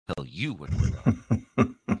you would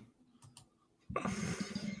win.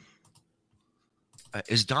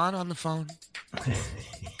 Is Don on the phone?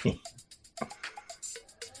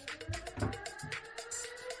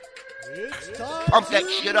 Pump that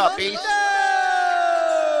shit up, Ace.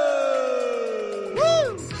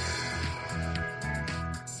 Woo!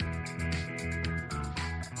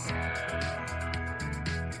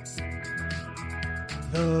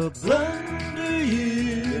 The blunder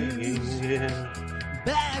years,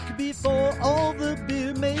 back before all the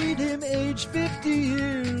beer made him age 50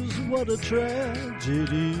 years. What a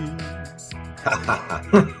tragedy.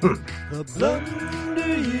 The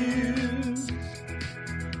blunder years,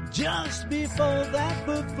 just before that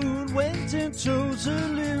buffoon went and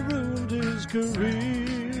totally ruined his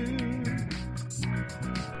career.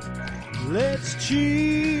 Let's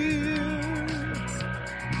cheer.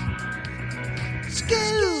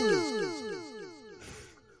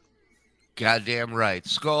 Goddamn right.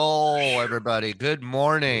 Skull, everybody. Good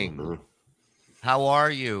morning. How are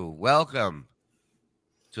you? Welcome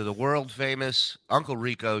to the world famous Uncle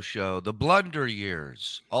Rico show, the Blunder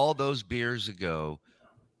Years. All those beers ago,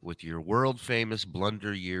 with your world famous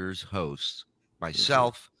Blunder Years hosts,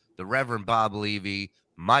 myself, the Reverend Bob Levy,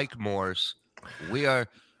 Mike Morse. We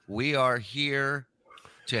are here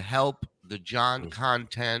to help the John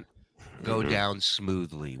content go down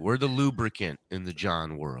smoothly. We're the lubricant in the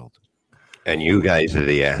John world. And you guys are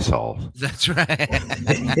the assholes. That's right.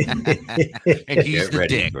 And he's the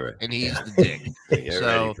dick. And he's the dick. Get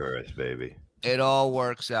ready for us, baby. It all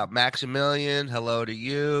works out. Maximilian, hello to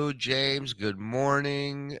you. James, good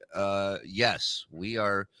morning. Yes, we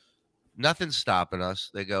are. Nothing's stopping us.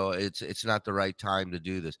 They go, it's not the right time to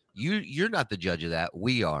do this. You're not the judge of that.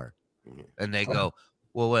 We are. And they go,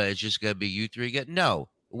 well, what? It's just gonna be you three again? No,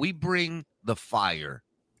 we bring the fire.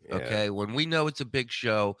 Okay, when we know it's a big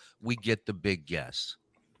show, we get the big guests,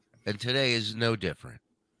 and today is no different.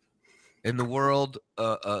 In the world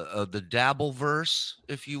of the Dabbleverse,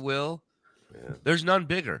 if you will, there's none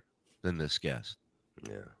bigger than this guest.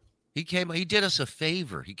 He did us a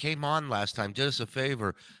favor. He came on last time, did us a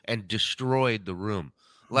favor, and destroyed the room,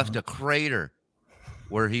 left a crater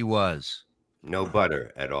where he was. No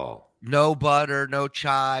butter at all. No butter, no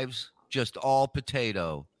chives, just all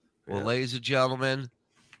potato. Well, ladies and gentlemen,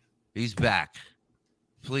 he's back.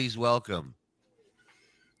 Please welcome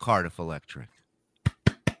Cardiff Electric.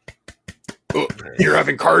 Oh, you're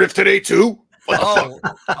having Cardiff today too?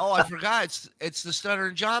 I forgot. It's the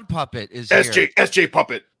Stuttering John puppet is here. SJ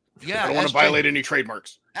puppet. Yeah, I don't want to violate any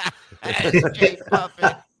trademarks. SJ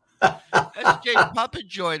puppet. SJ Puppet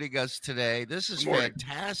joining us today. This is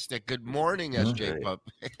fantastic. Good morning, SJ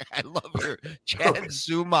Puppet. I love your Chad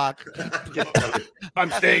Sumac.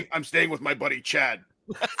 I'm staying with my buddy Chad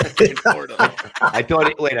in Florida. I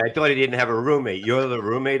thought he didn't have a roommate. You're the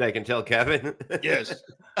roommate, I can tell Kevin. Yes.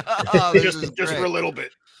 Just for a little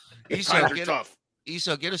bit. Times are tough.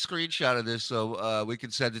 Eso, get a screenshot of this so we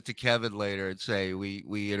can send it to Kevin later and say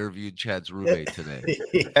we interviewed Chad's roommate today.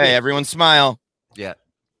 Hey, everyone smile. Yeah.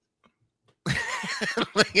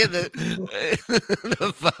 Look at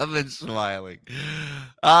the puppet smiling.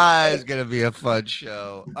 It's gonna be a fun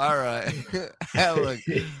show. All right.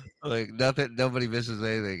 Look, nothing. Nobody misses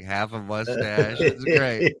anything. Half a mustache. It's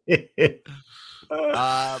great.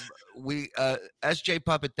 SJ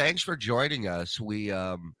Puppet, thanks for joining us. We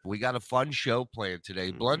got a fun show planned today.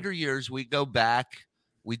 Blunder Years. We go back.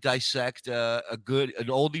 We dissect an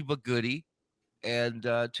oldie but goodie. And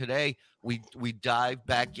today we dive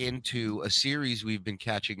back into a series we've been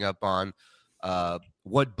catching up on.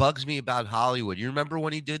 What bugs me about Hollywood. You remember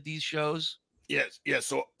when he did these shows? Yes.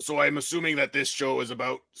 So I'm assuming that this show is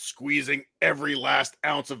about squeezing every last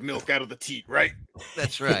ounce of milk out of the teat, right?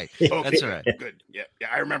 That's right. Okay. That's right. Good. Yeah.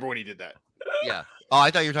 I remember when he did that. Yeah. Oh, I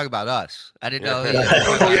thought you were talking about us. I didn't know.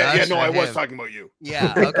 I was talking about you.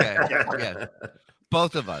 Yeah. Okay. Yeah.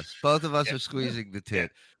 Both of us are squeezing the tit.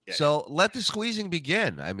 Yeah. So let the squeezing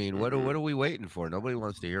begin. I mean, what are we waiting for? Nobody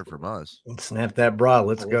wants to hear from us. Snap that bra.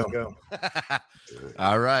 Let's go.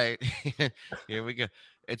 All right. Here we go.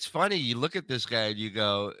 It's funny. You look at this guy and you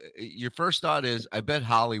go, your first thought is, I bet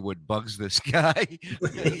Hollywood bugs this guy.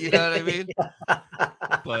 You know what I mean?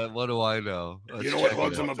 But what do I know? You know what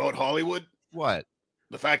bugs him about Hollywood? What?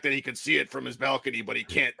 The fact that he can see it from his balcony, but he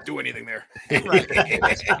can't do anything there.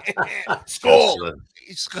 Skull.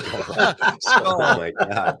 Oh my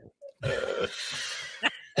God.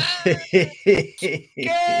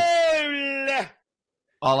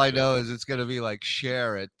 All I know is it's going to be like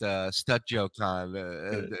Cher at Stud Joke Con.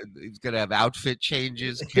 He's going to have outfit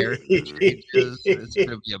changes, character changes. It's going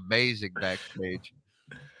to be amazing backstage.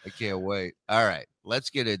 I can't wait. All right, let's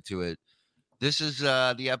get into it. This is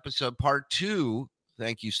the episode part 2.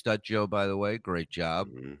 Thank you, Stud Joe, by the way. Great job.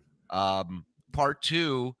 Part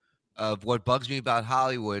 2 of What Bugs Me About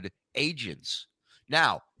Hollywood, Agents.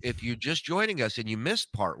 Now, if you're just joining us and you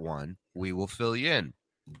missed part 1, we will fill you in.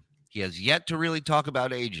 He has yet to really talk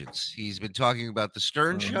about Agents. He's been talking about the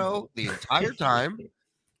Stern Show the entire time.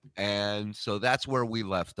 And so that's where we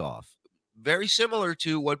left off. Very similar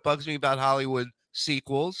to What Bugs Me About Hollywood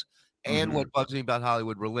sequels and What Bugs Me About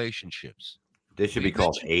Hollywood relationships. This should be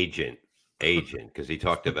called Agent, because he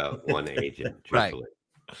talked about one agent. Truthfully.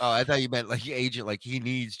 Right. Oh, I thought you meant like agent, like he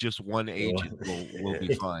needs just one agent. We'll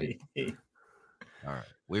be fine. All right.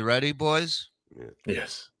 We ready, boys? Yeah.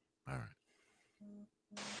 Yes. All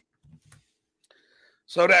right.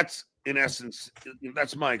 So that's, in essence,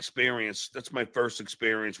 that's my experience. That's my first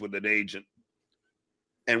experience with an agent.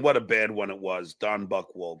 And what a bad one it was, Don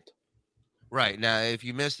Buchwald. Right. Now, if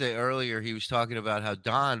you missed it earlier, he was talking about how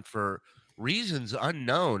Don, for reasons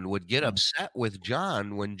unknown, would get upset with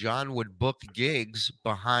John when John would book gigs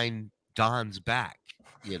behind Don's back.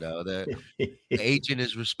 You know, the agent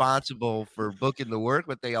is responsible for booking the work,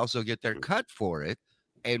 but they also get their cut for it.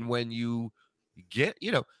 And when you get,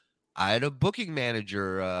 I had a booking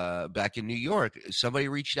manager back in New York. Somebody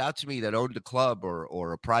reached out to me that owned a club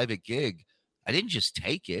or a private gig. I didn't just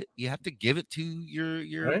take it. You have to give it to your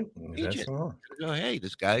Right. agent. Go, hey,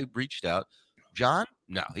 this guy reached out. John?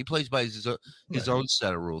 No, he plays by his own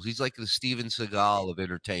set of rules. He's like the Steven Seagal of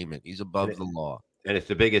entertainment. He's above the law. And it's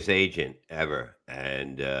the biggest agent ever.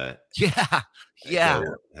 And yeah.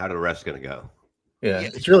 So how the rest going to go? Yeah,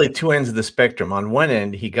 it's really two ends of the spectrum. On one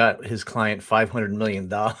end, he got his client $500 million.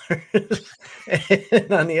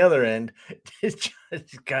 And on the other end, he's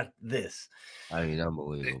got this. I mean,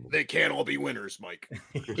 unbelievable. They can't all be winners, Mike.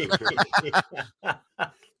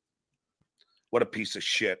 What a piece of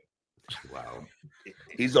shit. Wow.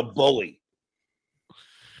 He's a bully.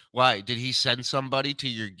 Why? Did he send somebody to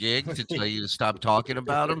your gig to tell you to stop talking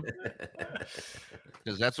about him?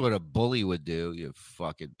 Because that's what a bully would do, you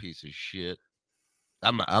fucking piece of shit.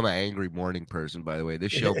 I'm an angry morning person, by the way.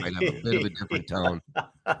 This show might have a bit of a different tone.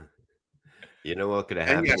 You know what could have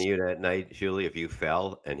happened to you that night, Julie, if you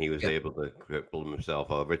fell and he was able to cripple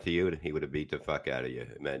himself over to you? He would have beat the fuck out of you.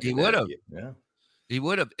 He would have. Yeah. He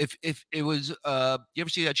would have. If it was, you ever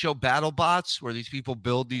see that show Battle Bots, where these people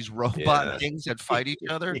build these robot things that fight each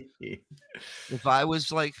other? If I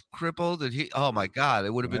was like crippled and oh my God,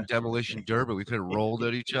 it would have been Demolition Derby. We could have rolled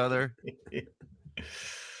at each other.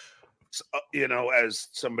 So, as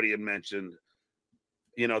somebody had mentioned,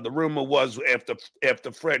 the rumor was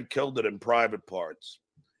after Fred killed it in private parts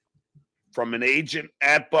from an agent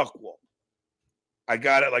at Buchwald. I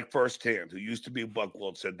got it like firsthand. Who used to be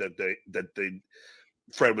Buchwald said that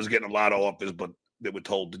Fred was getting a lot of offers, but they were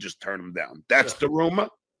told to just turn him down. That's the rumor.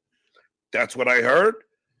 That's what I heard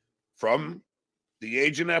from the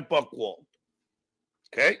agent at Buchwald.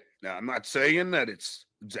 Okay, now I'm not saying that it's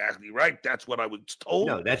exactly right. That's what I was told.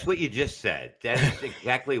 No, that's what you just said. That's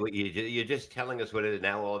exactly what you're just telling us what it is.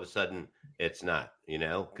 Now all of a sudden it's not.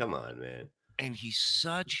 Come on, man. And he's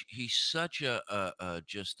such a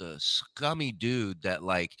just a scummy dude that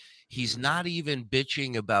like he's not even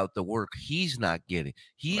bitching about the work he's not getting.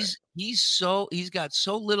 He's got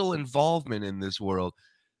so little involvement in this world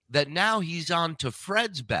that now he's on to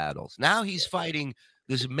Fred's battles. Now he's fighting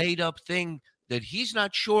this made up thing that he's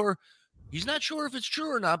not sure if it's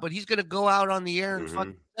true or not, but he's gonna go out on the air and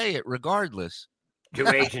fucking say it regardless. 2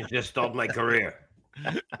 agents just stole my career.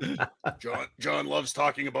 John loves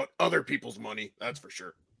talking about other people's money. That's for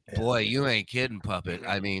sure. Boy, you ain't kidding, Puppet.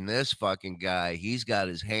 I mean, this fucking guy, he's got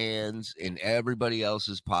his hands in everybody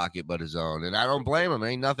else's pocket but his own. And I don't blame him. There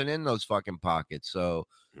ain't nothing in those fucking pockets. So,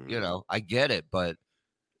 I get it. But,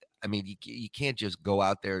 I mean, you can't just go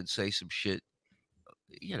out there and say some shit.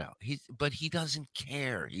 But he doesn't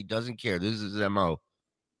care. He doesn't care. This is his MO.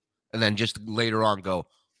 And then just later on go,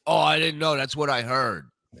 oh, I didn't know. That's what I heard.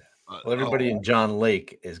 Well, everybody in John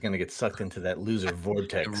Lake is going to get sucked into that loser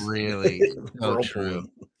vortex. Really? So true.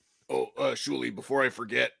 Oh, Shuli, before I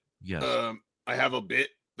forget, I have a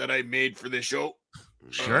bit that I made for this show.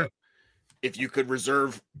 Sure. If you could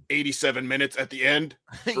reserve 87 minutes at the end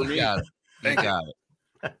for me. Got it. You got it.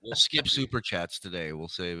 We'll skip super chats today. We'll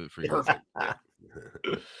save it for you. Perfect.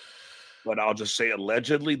 But I'll just say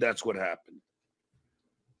allegedly that's what happened.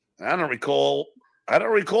 I don't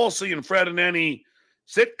recall seeing Fred in any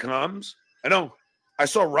sitcoms. I know I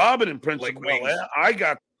saw Robin in Prince of Bel-Air. I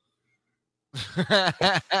got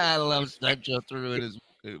I love Sancho through it.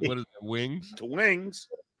 What is it, Wings? To Wings.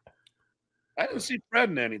 I didn't see Fred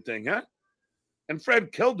in anything, huh? And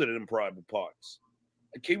Fred killed it in private parts.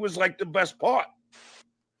 Like he was like the best part.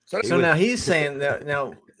 So now he's saying that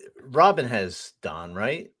now Robin has Don,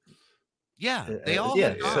 right? Yeah, they all yeah.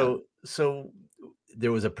 have Don. So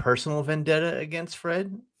there was a personal vendetta against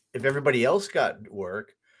Fred. If everybody else got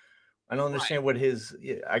work, I don't understand what his.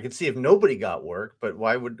 I could see if nobody got work, but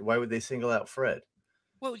why would they single out Fred?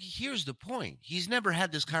 Well, here's the point. He's never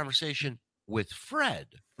had this conversation with Fred.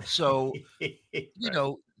 So, you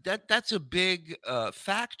know, that's a big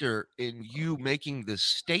factor in you making this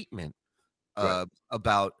statement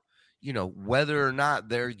about, you know, whether or not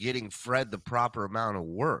they're getting Fred the proper amount of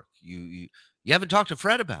work. You haven't talked to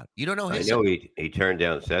Fred about it. You don't know I his. know he turned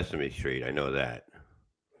down Sesame Street. I know that.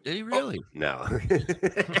 Did he really? No.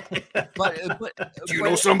 but Do you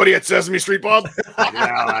know somebody at Sesame Street, Bob?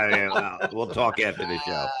 No, we'll talk after the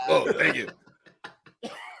show. Oh, thank you.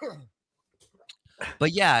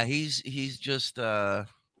 But yeah, he's just a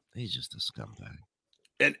scumbag.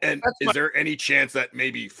 And is there any chance that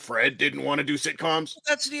maybe Fred didn't want to do sitcoms?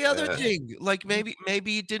 That's the other thing. Like maybe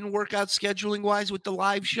it didn't work out scheduling wise with the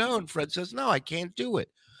live show, and Fred says, "No, I can't do it."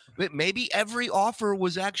 But maybe every offer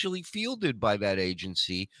was actually fielded by that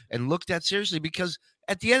agency and looked at seriously, because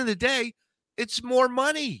at the end of the day, it's more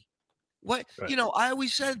money. What you know, I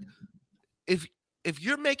always said, if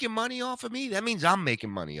you're making money off of me, that means I'm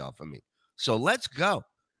making money off of me. So let's go.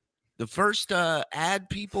 The first ad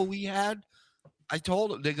people we had, I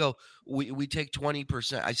told them, they go, we take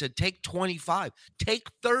 20%. I said, take 25, take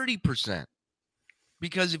 30%.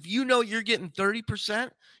 Because if you know you're getting 30%,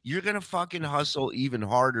 you're going to fucking hustle even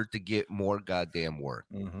harder to get more goddamn work.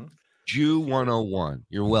 Mm-hmm. Jew 101.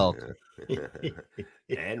 You're welcome.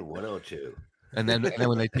 And 102. And then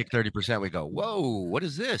when they take 30%, we go, whoa, what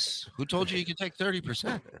is this? Who told you could take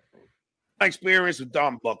 30%? My experience with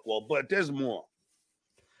Don Buchwald, but there's more.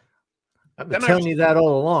 I've been telling you that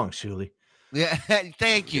all along, Shuli. Yeah,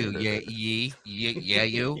 thank you. You.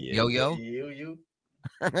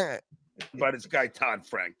 About this guy, Todd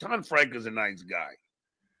Frank. Todd Frank is a nice guy.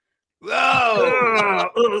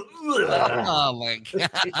 Oh my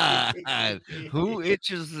God. Who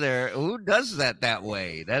itches there? Who does that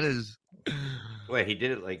way? That is. Wait, he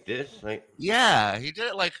did it like this? Yeah, he did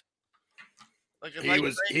it like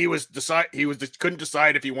he couldn't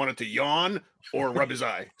decide if he wanted to yawn or rub his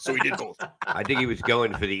eye, so he did both. I think he was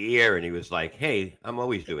going for the ear, and he was like, "Hey, I'm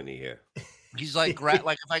always doing the ear." He's like,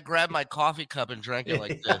 like if I grab my coffee cup and drank it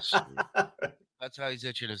like this, that's how he's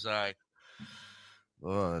itching his eye.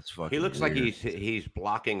 Oh, that's fucking. He looks weird. like he's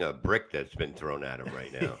blocking a brick that's been thrown at him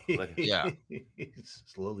right now. Yeah, he's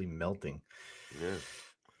slowly melting. Yeah.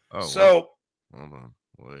 Oh, so hold on.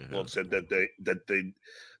 Well, said that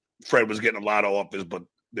Fred was getting a lot of offers, but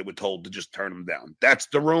they were told to just turn him down. That's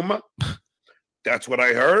the rumor. That's what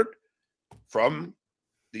I heard from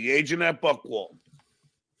the agent at Buchwald.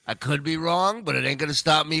 I could be wrong, but it ain't gonna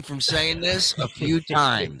stop me from saying this a few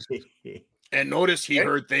times. And notice he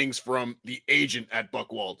heard things from the agent at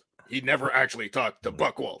Buchwald. He never actually talked to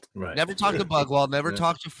Buchwald. Right. Never talked to Buchwald. Never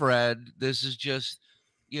talked to Fred. This is just,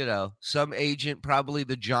 you know, some agent, probably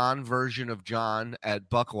the John version of John at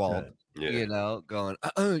Buchwald. Yeah. You know, going,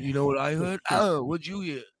 you know what I heard? What'd you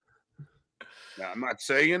hear? Now, I'm not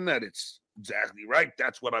saying that it's exactly right.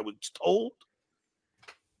 That's what I was told.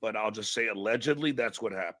 But I'll just say allegedly that's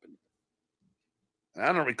what happened.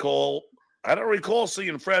 I don't recall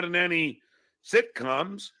seeing Fred in any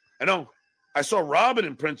sitcoms. I know I saw Robin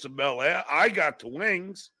in Prince of Bel-Air. I got to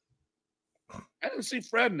Wings. I didn't see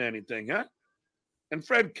Fred in anything, huh? And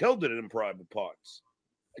Fred killed it in Private Parts.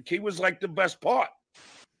 Like, he was like the best part.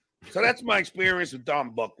 So that's my experience with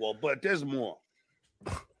Don Buchwald, but there's more.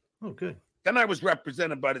 Oh, good. Then I was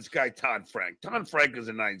represented by this guy, Todd Frank. Todd Frank is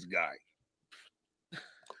a nice guy.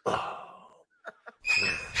 I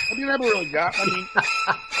mean, never really got. I mean,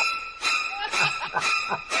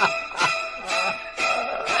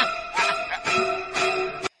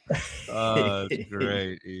 It's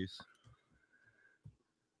great, East.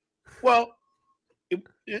 Well,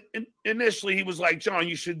 initially he was like, John,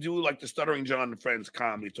 you should do like the Stuttering John and Friends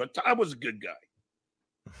comedy. So Todd was a good guy.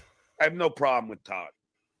 I have no problem with Todd.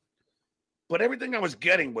 But everything I was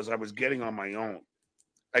getting on my own.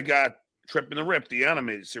 I got Trip and the Rip, the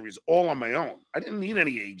animated series, all on my own. I didn't need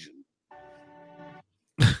any agent.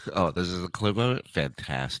 Oh, this is a clip of it?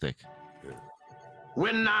 Fantastic.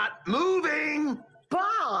 We're not moving.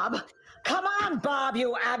 Bob! Come on, Bob,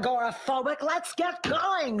 you agoraphobic. Let's get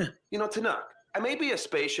going. You know, Tanuk, I may be a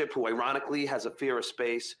spaceship who ironically has a fear of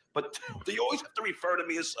space, but do you always have to refer to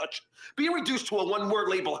me as such? Being reduced to a one-word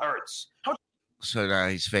label hurts. So now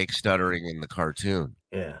he's fake stuttering in the cartoon.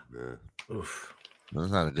 Yeah. Oof.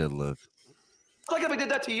 That's not a good look. Like if I did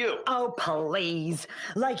that to you. Oh, please.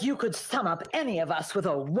 Like you could sum up any of us with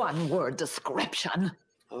a one-word description.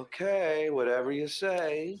 Okay, whatever you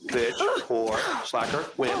say. Bitch, whore, slacker,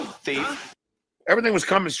 wimp, thief. Everything was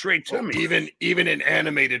coming straight to me. Even in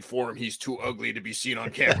animated form, he's too ugly to be seen on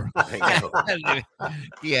camera.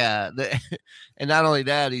 Yeah. And not only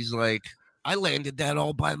that, he's like, I landed that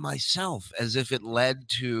all by myself, as if it led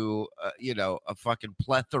to, a fucking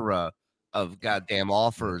plethora of goddamn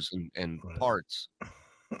offers and parts.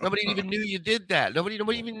 Nobody even knew you did that. Nobody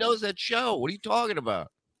even knows that show. What are you talking about?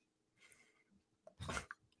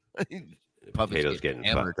 Potato's getting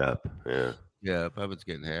fucked up. Yeah. Yeah, Puppet's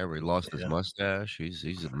getting hammered. He lost his mustache.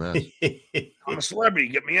 He's a mess. I'm a celebrity.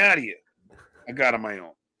 Get me out of here. I got on my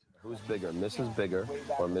own. Who's bigger, Mrs. Bigger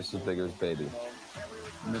or Mrs. Bigger's baby?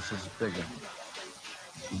 Mrs. Bigger.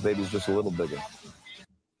 The baby's just a little bigger.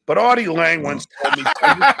 But Artie Lang once told me.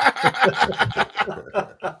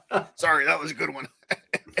 Sorry, that was a good one.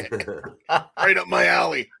 Right up my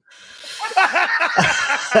alley.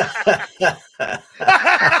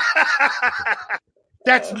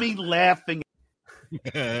 That's me laughing.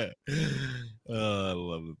 Oh, I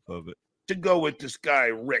love the Puppet. To go with this guy,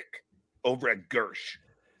 Rick, over at Gersh.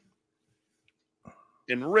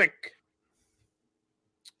 And Rick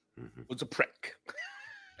was a prick.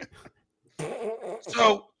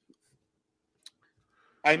 So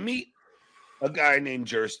I meet a guy named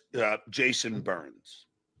Jason Burns,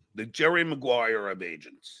 the Jerry Maguire of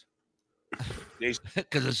agents.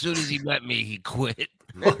 Because as soon as he met me, he quit.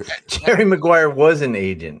 Jerry Maguire was an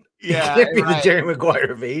agent. Yeah, He can't be the right. Jerry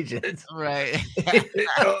Maguire of agents. Right.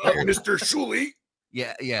 Mr. Shuley.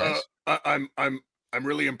 Yeah, yes. I'm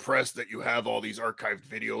really impressed that you have all these archived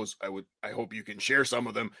videos. I hope you can share some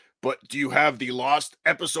of them. But do you have the lost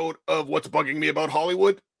episode of What's Bugging Me About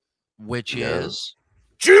Hollywood? Which is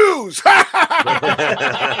Jews.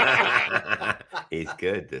 He's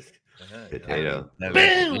good, this potato.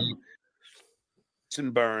 Boom!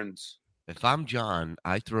 Burns. If I'm John,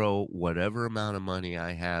 I throw whatever amount of money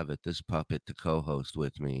I have at this puppet to co-host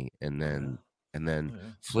with me, and then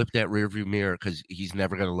flip that rearview mirror, because he's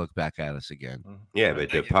never going to look back at us again. Yeah, but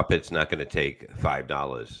the puppet's not going to take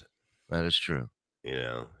 $5. That is true.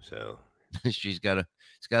 So he's got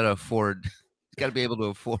to afford. He's got to be able to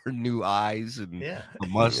afford new eyes and a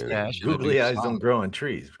mustache. Googly eyes don't grow on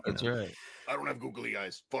trees. That's right. I don't have googly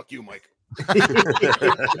eyes. Fuck you, Mike.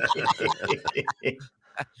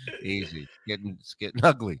 Easy. It's getting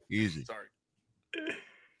ugly. Easy. Sorry.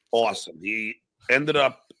 Awesome. He ended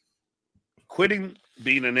up quitting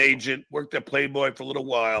being an agent, worked at Playboy for a little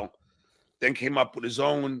while, then came up with his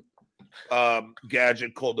own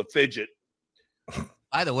gadget called the fidget.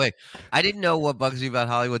 By the way, I didn't know What Bugs Me About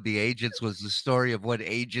Hollywood, the agents, was the story of what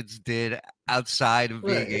agents did outside of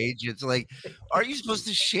being agents. Like, are you supposed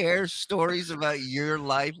to share stories about your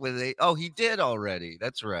life with he did already.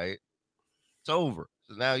 That's right. It's over.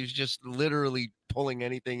 So now he's just literally pulling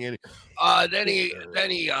anything in. Then he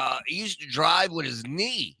used to drive with his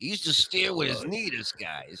knee. He used to steer with his knee, this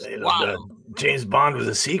guy. Wow. James Bond was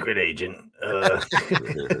a secret agent. I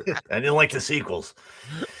didn't like the sequels.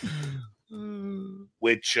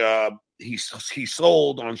 Which he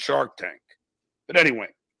sold on Shark Tank. But anyway,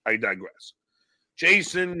 I digress.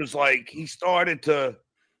 Jason was like, he started to,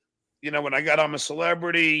 when I got I'm a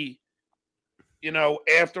Celebrity,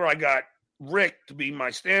 after I got Rick to be my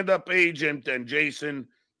stand-up agent, and Jason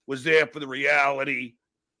was there for the reality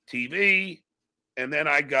TV. And then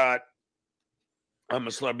I got I'm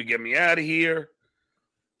a Celebrity, Get Me Out of Here.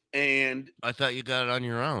 And I thought you got it on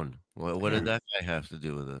your own. What did that guy have to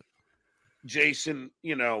do with it? Jason,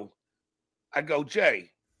 I go, Jay,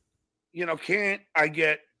 can't I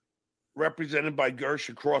get represented by Gersh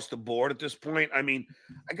across the board at this point? I mean,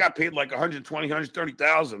 I got paid like 120,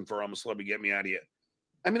 130,000 for I'm a Celebrity, Get Me Out of Here.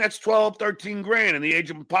 I mean, that's 12, 13 grand in the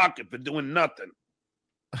agent pocket for doing nothing.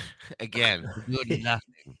 Again, for doing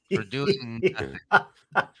nothing. For doing nothing.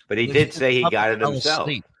 But he did say he got it himself.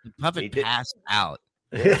 The puppet passed out.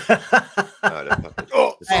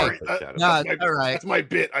 Oh, sorry. All right. That's my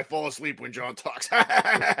bit. I fall asleep when John talks.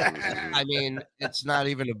 I mean, it's not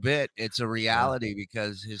even a bit. It's a reality,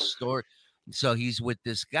 because his story. So he's with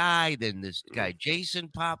this guy. Then this guy Jason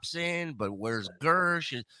pops in. But where's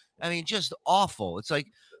Gersh? I mean, just awful. It's like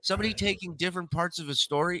somebody taking different parts of a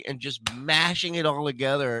story and just mashing it all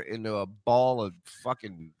together into a ball of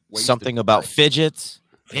fucking something about fidgets.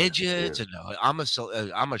 And I'm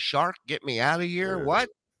a shark. Get me out of here. Yeah. What?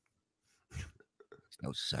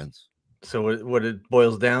 No sense. So what it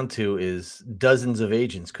boils down to is dozens of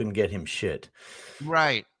agents couldn't get him shit.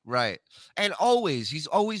 Right. Right. And he's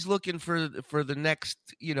always looking for the next,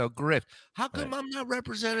 grift. How come I'm not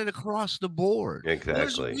represented across the board? Well,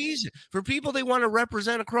 there's a Exactly. reason. For people they want to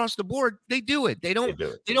represent across the board, they do it. They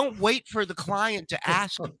don't wait for the client to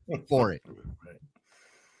ask for it. Right.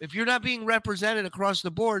 If you're not being represented across the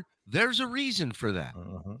board, there's a reason for that.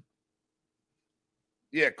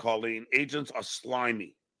 Yeah, Colleen, agents are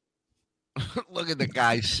slimy. Look at the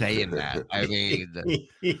guy saying that. I mean,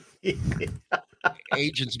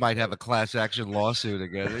 agents might have a class action lawsuit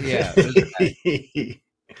again. Yeah.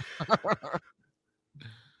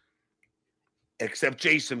 Except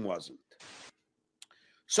Jason wasn't.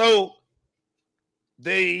 So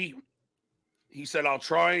he said, I'll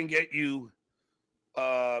try and get you,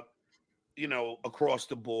 across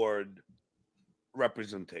the board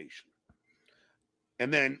representation.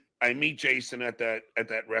 And then I meet Jason at that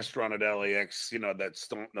restaurant at LAX, that's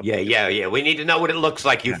Yeah. We need to know what it looks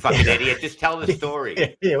like, you fucking idiot. Just tell the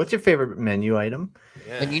story. Yeah. What's your favorite menu item?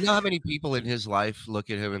 Yeah. And you know how many people in his life look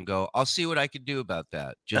at him and go, I'll see what I can do about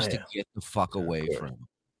that, just to get the fuck away from him.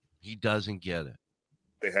 He doesn't get it.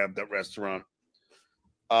 They have that restaurant.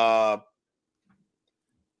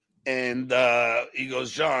 And he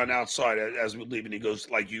goes, John, outside as we're leaving, he goes,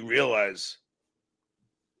 like, you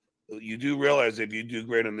do realize if you do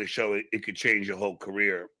great on the show, it could change your whole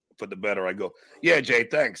career for the better. I go, yeah, Jay,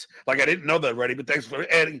 thanks. Like, I didn't know that already, but thanks for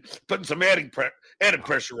putting some added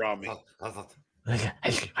pressure on me.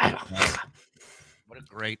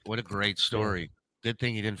 What a great story. Good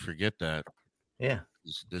thing you didn't forget that. Yeah.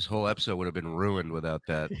 This whole episode would have been ruined without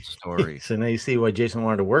that story. So now you see why Jason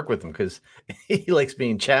wanted to work with him, because he likes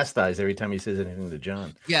being chastised every time he says anything to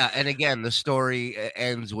John. Yeah, and again, the story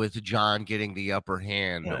ends with John getting the upper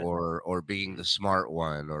hand, or being the smart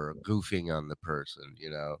one, or goofing on the person.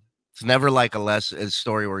 It's never like a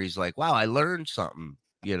story where he's like, "Wow, I learned something."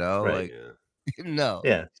 Right. No.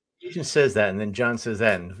 Yeah. The agent says that, and then John says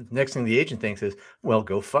that, and next thing the agent thinks is, "Well,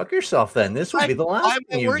 go fuck yourself then. This will be the last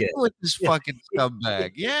thing you get." With this fucking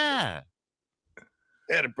scumbag. Yeah.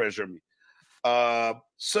 Added pressure on me.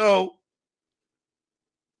 So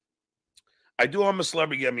I do I'm a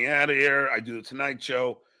Celebrity, get me out of here. I do the Tonight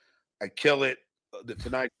Show. I kill it. The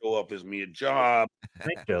Tonight Show offers me a job.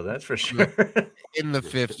 Tonight Show, that's for sure. In the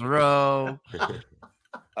fifth row.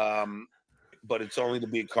 But it's only to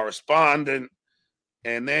be a correspondent.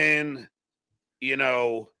 And then,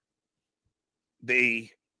 I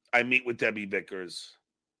meet with Debbie Vickers,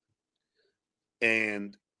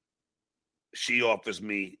 and she offers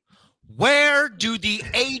me. Where do the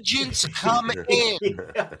agents come in,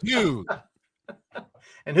 dude?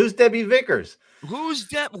 And who's Debbie Vickers? Who's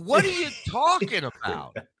that? What are you talking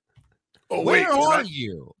about? Oh, where wait, are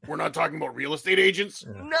you? We're not talking about real estate agents?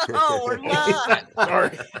 No, we're not.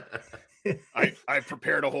 Sorry. I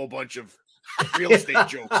prepared a whole bunch of real estate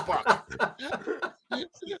jokes. Fuck.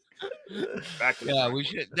 We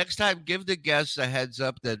should next time give the guests a heads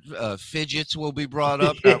up that fidgets will be brought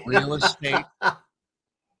up, not real estate.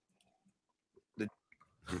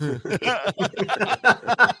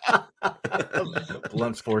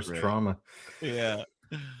 Blunt force trauma. Yeah,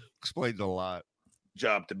 explains a lot.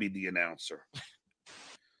 Job to be the announcer.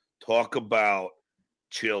 Talk about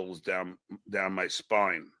chills down my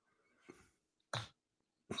spine.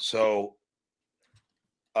 So,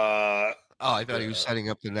 I thought he was setting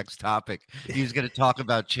up the next topic. He was going to talk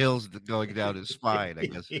about chills going down his spine. I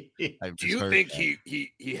guess. Do you think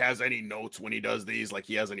he has any notes when he does these? Like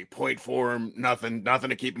he has any point for him? Nothing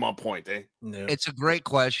to keep him on point, eh? No. It's a great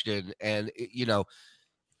question, and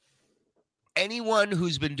anyone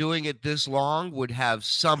who's been doing it this long would have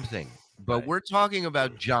something. But we're talking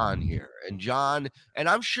about John here, and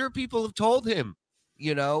I'm sure people have told him,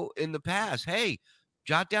 in the past, hey,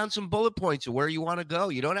 jot down some bullet points of where you want to go.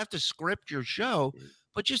 You don't have to script your show,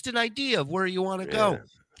 but just an idea of where you want to go.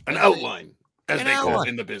 An outline, as they call it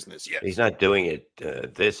in the business. Yes. He's not doing it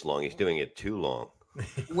this long. He's doing it too long.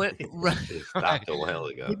 It stopped a while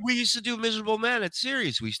ago. When we used to do Miserable Men at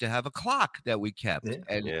Sirius, we used to have a clock that we kept,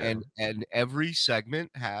 and every segment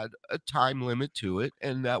had a time limit to it,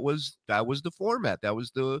 and that was the format. That was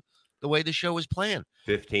the way the show was planned.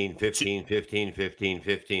 15 until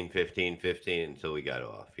we got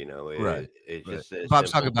off. Right. It just Bob's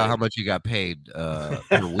talking about how much you got paid per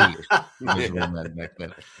week. Back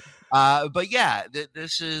then. But yeah,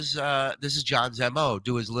 this is John's MO.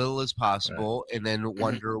 Do as little as possible, and then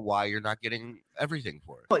wonder why you're not getting everything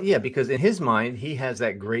for it. Well, yeah, because in his mind, he has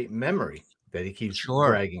that great memory that he keeps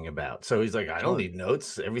bragging about. So he's like, I don't need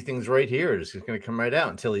notes. Everything's right here. It's just going to come right out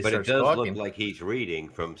until he starts talking. But it does look like he's reading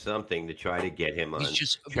from something to try to get him on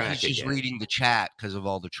track. He's just reading the chat because of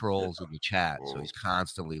all the trolls in the chat. So he's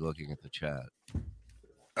constantly looking at the chat.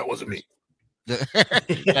 That wasn't me.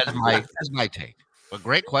 That's my take. A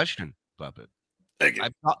great question, Puppet. Thank you.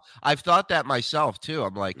 I've thought that myself too.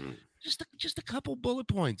 I'm like, Mm. just a couple bullet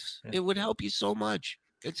points. It would help you so much.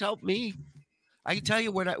 It's helped me. I can tell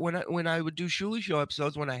you when I would do Shuli Show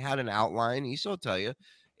episodes, when I had an outline, Issa will tell you,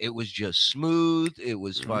 it was just smooth. It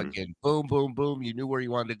was fucking boom, boom, boom. You knew where you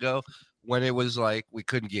wanted to go. When it was like we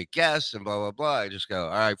couldn't get guests and blah, blah, blah, I just go,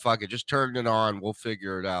 all right, fuck it. Just turn it on. We'll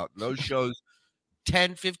figure it out. And those shows,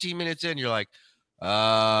 10, 15 minutes in, you're like,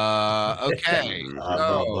 okay.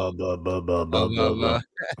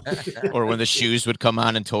 Or when the shoes would come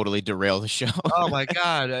on and totally derail the show. Oh my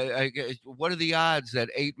God. What are the odds that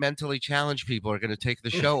 8 mentally challenged people are going to take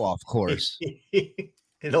the show off course?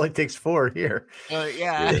 It only takes 4 here.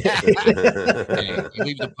 Yeah. Hey,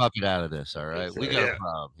 leave the puppet out of this, all right? We got a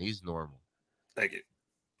problem. He's normal. Thank you.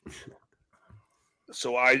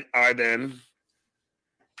 So I then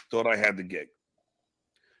thought I had the gig.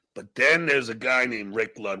 But then there's a guy named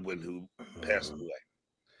Rick Ludwin who passed away.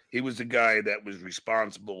 He was the guy that was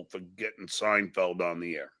responsible for getting Seinfeld on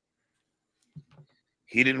the air.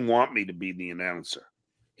 He didn't want me to be the announcer.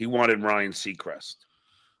 He wanted Ryan Seacrest.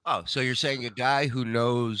 Oh, so you're saying a guy who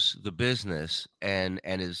knows the business and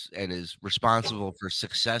is responsible for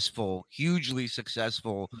hugely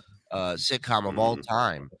successful sitcom of all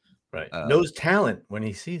time. Right. Knows talent when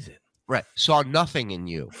he sees it. Right. Saw nothing in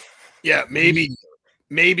you. Yeah, maybe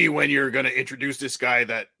when you're going to introduce this guy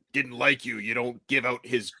that didn't like you, you don't give out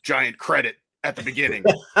his giant credit at the beginning.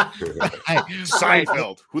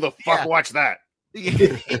 Seinfeld. Who the fuck watched that? all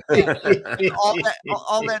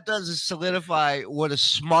that does is solidify what a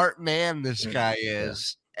smart man this guy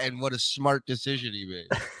is and what a smart decision he made.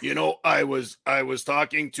 You know, I was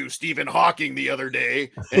talking to Stephen Hawking the other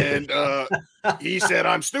day, and he said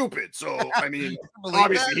I'm stupid. So I mean,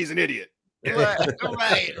 obviously he's an idiot. Right.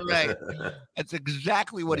 That's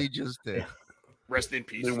exactly what he just did. Rest in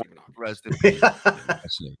peace. Rest in peace.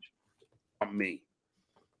 Me.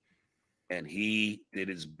 And he did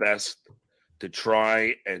his best to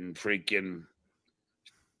try and fuck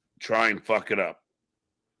it up.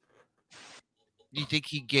 Do you think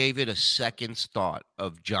he gave it a second's thought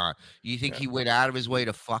of John? Do you think he went out of his way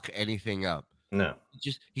to fuck anything up? No.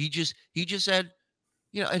 He just said,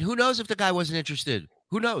 you know, and who knows if the guy wasn't interested?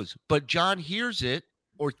 Who knows? But John hears it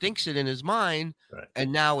or thinks it in his mind,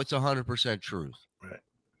 and now it's 100% truth. Right.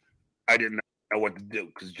 I didn't know what to do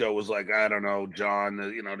because Joe was like, I don't know, John,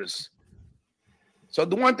 you know, this. So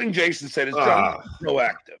the one thing Jason said is John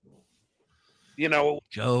proactive. You know,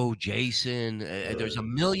 Joe, Jason, there's a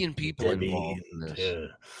million people involved in this.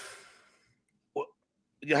 Well,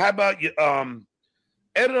 how about you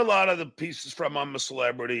edit a lot of the pieces from I'm a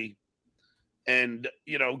Celebrity and,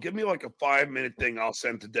 you know, give me like a 5-minute thing I'll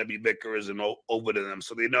send to Debbie Vickers and over to them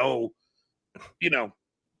so they know, you know.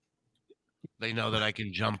 They know that I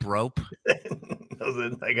can jump rope.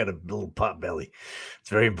 I got a little pot belly. It's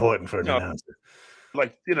very important for an announcer.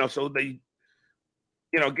 Like, you know, so they,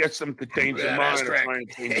 you know, gets them to change their mind or try and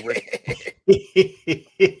change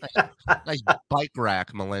nice bike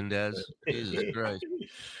rack, Melendez. Jesus Christ.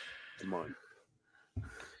 Come on.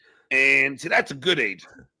 And see, that's a good age.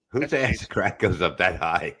 Whose ass crack goes up that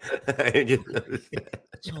high? It's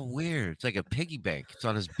so weird. It's like a piggy bank. It's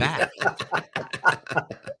on his back.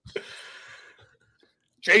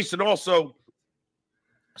 Jason also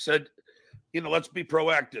said, you know, let's be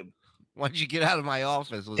proactive. Why'd you get out of my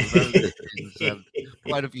office?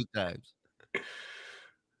 Quite a few times.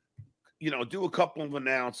 You know, do a couple of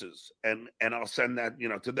announces, and I'll send that, you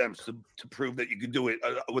know, to them to prove that you can do it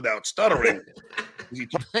without stuttering. He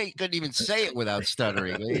couldn't even say it without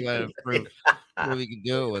stuttering. You got to prove he can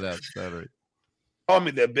do it without stuttering. Told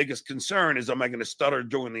me their biggest concern is, am I going to stutter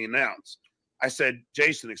during the announce? I said,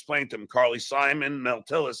 Jason, explain to him. Carly Simon, Mel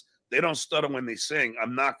Tillis, they don't stutter when they sing.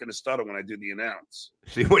 I'm not going to stutter when I do the announce.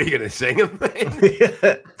 See, what are you going to sing him?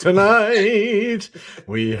 Tonight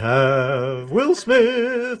we have Will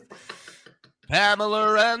Smith,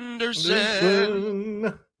 Pamela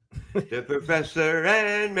Anderson, the Professor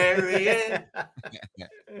and Marianne.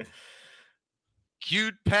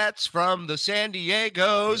 Cute pets from the San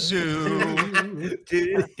Diego Zoo.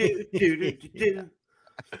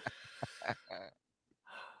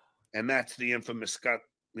 And that's the infamous Scott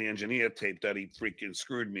the Engineer tape that he freaking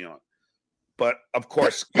screwed me on. But of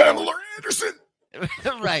course, Pamela Anderson.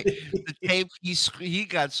 Right. The tape he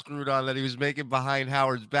got screwed on that he was making behind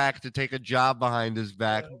Howard's back to take a job behind his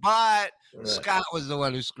back. But Scott was the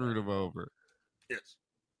one who screwed him over. Yes.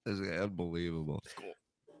 That's unbelievable. That's cool.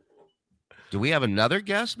 Do we have another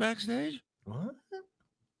guest backstage? What?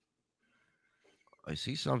 I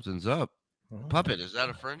see something's up. Puppet, is that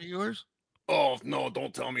a friend of yours? Oh no!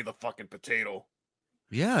 Don't tell me the fucking potato.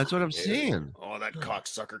 Yeah, that's what I'm saying. Oh, that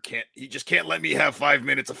cocksucker can't. He just can't let me have 5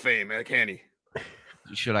 minutes of fame, can he?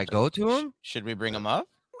 Should I go to him? Should we bring him up?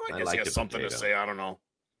 I guess he has something to say. I don't know.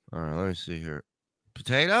 All right, let me see here.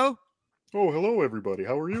 Potato? Oh, hello, everybody.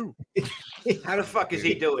 How are you? How the fuck is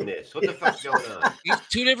he doing this? What the fuck's going on? He's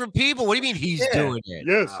two different people. What do you mean he's doing it?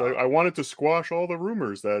 Yes, I wanted to squash all the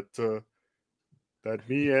rumors that that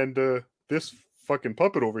me and this fucking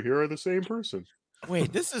puppet over here are the same person.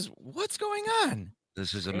 Wait, what's going on?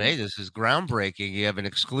 This is amazing. This is groundbreaking. You have an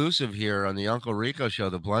exclusive here on the Uncle Rico show,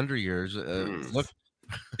 the Blunder Years. Look,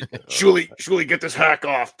 Shuli, get this hack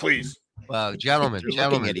off, please. Well, gentlemen,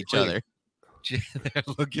 looking at each other. They're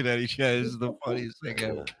looking at each other. This is the funniest thing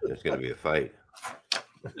ever. There's going to be a fight.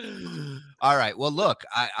 All right. Well, look,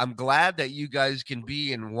 I'm glad that you guys can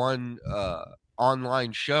be in one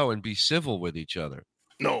online show and be civil with each other.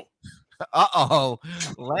 No.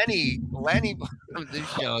 Lenny, this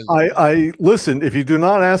show. I listen. If you do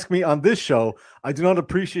not ask me on this show, I do not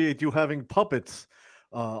appreciate you having puppets.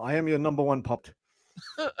 I am your number one puppet.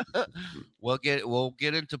 We'll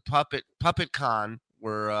get into Puppet Con,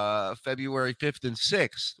 where February 5th and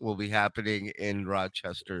 6th will be happening in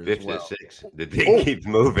Rochester. 5th and 6th. The day keeps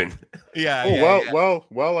moving. Yeah.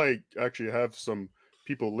 While I actually have some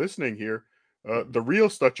people listening here, the real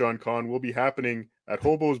Stutch-On Con will be happening at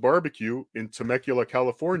Hobo's Barbecue in Temecula,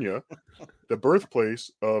 California, the birthplace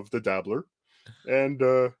of the Dabbler, and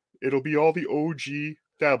it'll be all the OG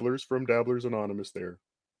dabblers from Dabblers Anonymous there.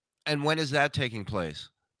 And when is that taking place?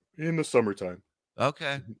 In the summertime.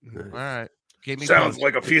 Okay. All right. Sounds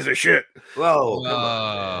like a piece of shit. Whoa.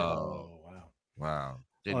 Wow. All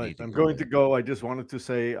right, I'm going to go. I just wanted to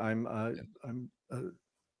say I'm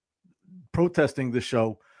protesting the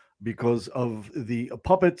show because of the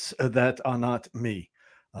puppets that are not me.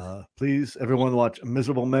 Please, everyone, watch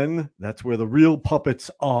Miserable Men. That's where the real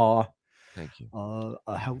puppets are. Thank you.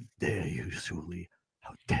 How dare you, Shuli?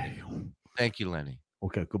 How dare you? Thank you, Lenny.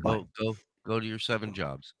 Okay, goodbye. Go to your 7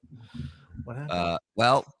 jobs. What happened?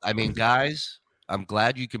 Well, I mean, guys, I'm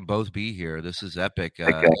glad you can both be here. This is epic.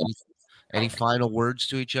 Any final words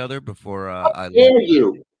to each other before I dare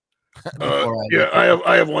you?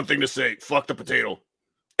 I have one thing to say. Fuck the potato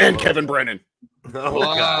and Kevin Brennan. Oh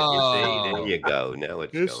God! You see, there you go. Now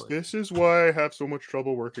it's going. This is why I have so much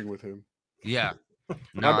trouble working with him. Yeah.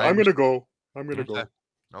 I'm gonna go. I'm gonna go.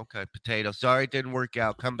 Okay, Potato. Sorry it didn't work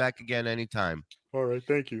out. Come back again anytime. All right,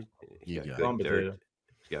 thank you. He's got good dirt.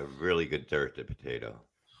 He's got really good dirt, the potato.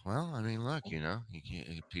 Well, I mean, look,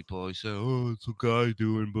 people always say, "Oh, it's a guy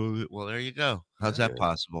doing bullet." Well, there you go. How's that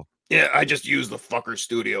possible? Yeah, I just use the fucker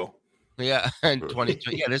studio. Yeah, and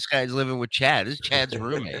 22. Yeah, this guy's living with Chad. This is Chad's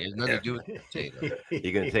roommate. It has nothing to do with the potato.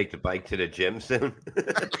 You gonna take the bike to the gym soon?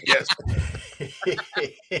 Yes.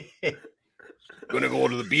 Gonna go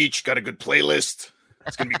to the beach. Got a good playlist.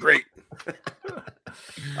 It's gonna be great.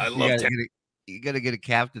 I love it. You got to get a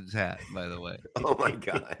captain's hat, by the way. Oh my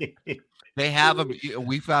God. They have them.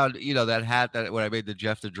 We found, that hat that when I made the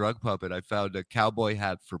Jeff the Drug Puppet, I found a cowboy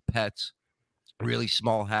hat for pets. Really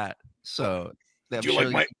small hat. So do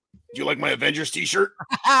you like my Avengers t-shirt?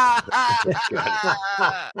 I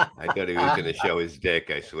thought he was gonna show his dick,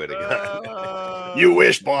 I swear to God. You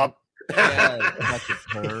wish, Bob. Yeah,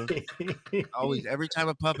 always, every time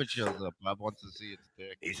a puppet shows up, Bob wants to see its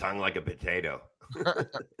dick. He's hung like a potato.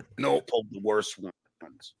 No, the worst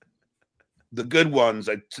ones. The good ones,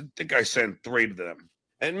 I think I sent 3 to them.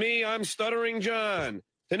 And me, I'm Stuttering John.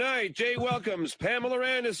 Tonight, Jay welcomes Pamela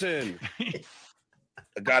Anderson. I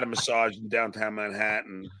got a massage in downtown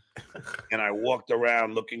Manhattan, and I walked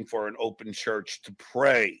around looking for an open church to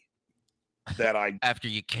pray that I... After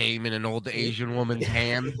you came in an old Asian woman's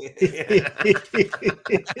hand.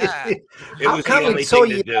 I'm coming so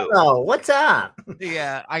you know. What's up?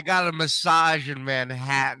 Yeah, I got a massage in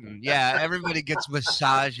Manhattan. Yeah, everybody gets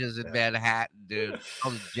massages in Manhattan, dude.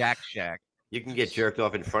 Called Jack Shack. You can get jerked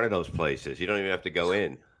off in front of those places. You don't even have to go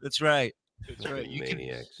in. That's right. That's right. You don't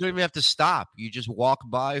even have to stop. You just walk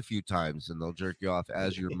by a few times and they'll jerk you off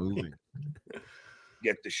as you're moving.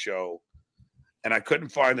 Get the show. And I couldn't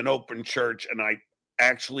find an open church. And I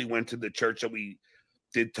actually went to the church that we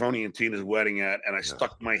did Tony and Tina's wedding at. And I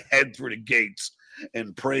stuck my head through the gates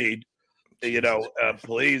and prayed,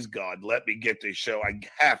 please, God, let me get this show. I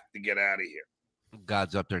have to get out of here.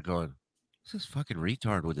 God's up there going, this fucking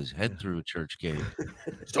retard with his head through a church gate.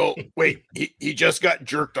 So wait, he just got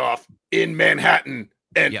jerked off in Manhattan,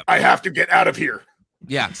 and I have to get out of here.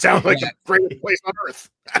 Yeah, sounds like the greatest place on earth.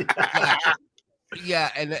 Yeah,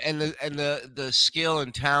 and the skill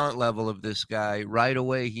and talent level of this guy, right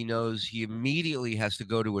away he knows he immediately has to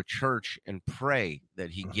go to a church and pray that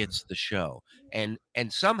he gets the show. And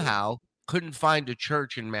somehow couldn't find a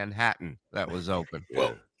church in Manhattan that was open.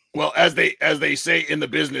 Well, as they say in the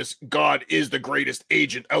business, God is the greatest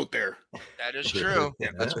agent out there. That is true.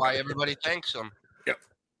 That's why everybody thanks him. Yep.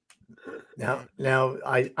 Now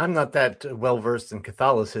I'm not that well versed in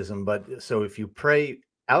Catholicism, but so if you pray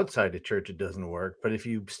outside the church, it doesn't work. But if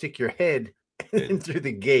you stick your head in through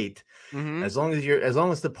the gate, as long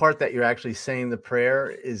as the part that you're actually saying the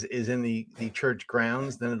prayer is in the church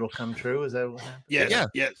grounds, then it'll come true. Is that what happens? Yes,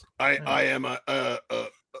 yes. I am an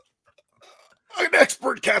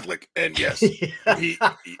expert Catholic, and yes,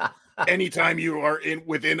 anytime you are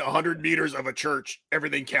within 100 meters of a church,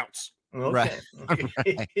 everything counts. Right.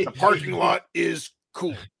 The parking lot is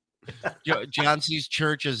cool. John sees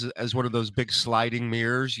church as one of those big sliding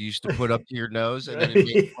mirrors you used to put up to your nose, and then it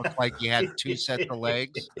made it look like you had two sets of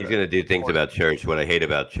legs. He's gonna do things about church. What I hate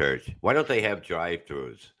about church. Why don't they have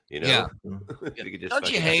drive-throughs? You know? Yeah. You could just Don't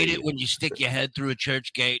you fucking hate have it when you stick your head through a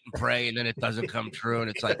church gate and pray, and then it doesn't come true,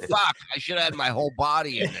 and it's like, fuck, I should have had my whole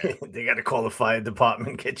body in there. They got to call the fire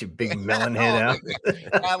department, get your big melon head out.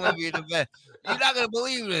 That would be the best. You're not going to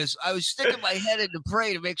believe this. I was sticking my head in to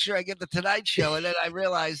pray to make sure I get the Tonight Show, and then I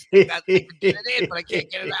realized I can get it in, but I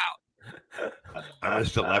can't get it out. I'm a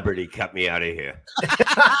celebrity. Cut me out of here.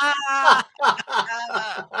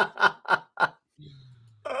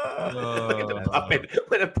 Look at the puppet.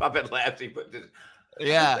 When a puppet laughs, he puts his...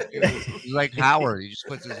 Yeah, he's like Howard. He just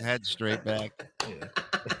puts his head straight back.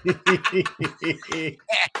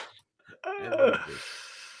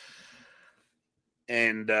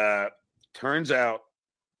 And turns out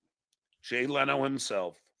Jay Leno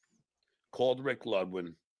himself called Rick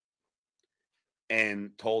Ludwin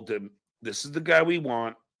and told him, this is the guy we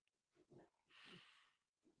want.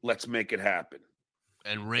 Let's make it happen.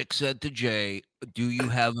 And Rick said to Jay, do you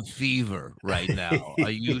have a fever right now? Are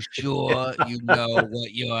you sure you know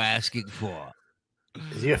what you're asking for?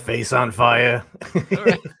 Is your face on fire?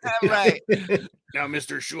 Right. Now,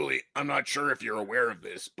 Mr. Shuley, I'm not sure if you're aware of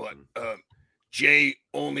this, but Jay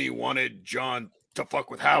only wanted John to fuck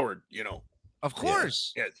with Howard, you know. Of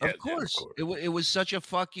course. Yes, of course. It was such a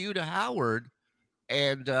fuck you to Howard.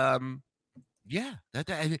 And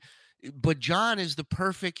but John is the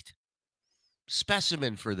perfect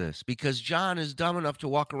specimen for this, because John is dumb enough to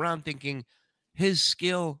walk around thinking his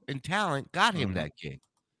skill and talent got him that gig.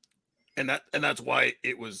 And that's why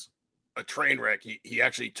it was a train wreck. He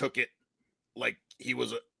actually took it like he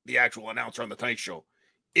was the actual announcer on the Tonight Show.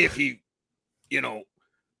 If he,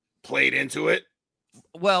 played into it.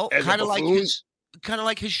 Well, kind of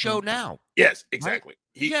like his show now. Yes, exactly.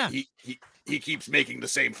 Right? He keeps making the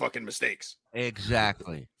same fucking mistakes.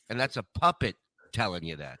 Exactly. And that's a puppet telling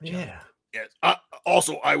you that, John. Yeah. Yes.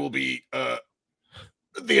 Also, I will be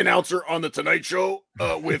the announcer on the Tonight Show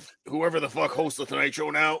with whoever the fuck hosts the Tonight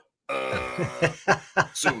Show now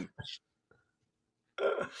soon.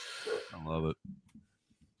 I love it.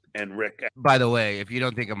 And Rick, by the way, if you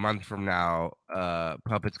don't think a month from now,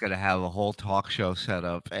 Puppet's going to have a whole talk show set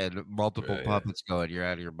up and multiple puppets going, you're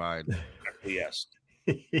out of your mind. Yes.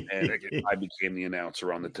 And I became the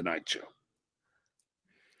announcer on the Tonight Show.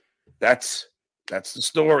 That's the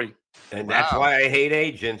story. And that's why I hate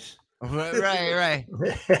agents. Right.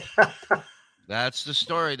 That's the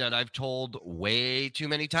story that I've told way too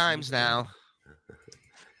many times now.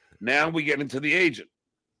 Now we get into the agent.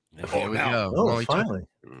 Here we go. Oh, finally.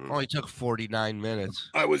 Only took 49 minutes.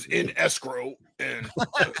 I was in escrow and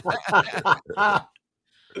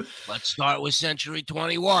let's start with Century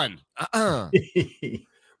 21.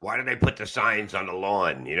 Why do they put the signs on the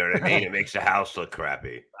lawn? You know what I mean? It makes the house look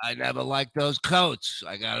crappy. I never liked those coats.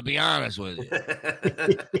 I got to be honest with you.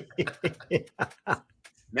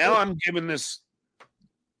 Now I'm giving this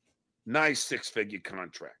nice 6-figure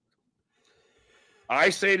contract. I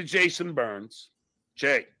say to Jason Burns,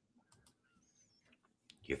 Jay,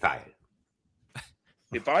 you're fired.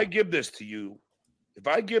 If I give this to you, if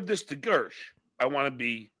I give this to Gersh, I want to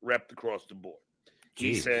be repped across the board.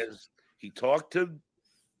 He says he talked to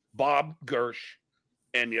Bob Gersh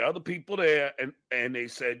and the other people there, and they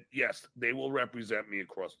said, yes, they will represent me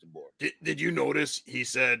across the board. Did you notice he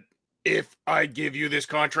said, if I give you this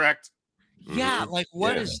contract? Yeah, like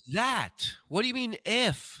what is that? What do you mean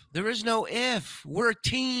if? There is no if. We're a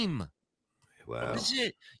team. Wow. This is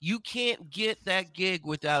it. You can't get that gig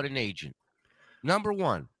without an agent. Number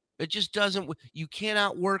one, it just doesn't. You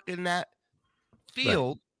cannot work in that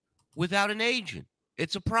field without an agent.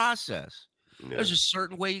 It's a process. Yeah. There's a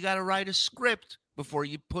certain way you got to write a script before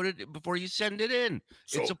you send it in.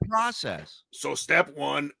 So- It's a process. So step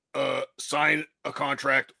 1, sign a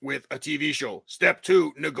contract with a TV show. Step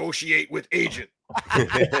 2, negotiate with agent.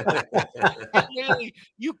 Really,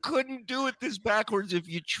 you couldn't do it this backwards if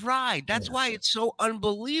you tried. That's why it's so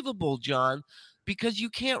unbelievable, John, because you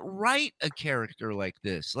can't write a character like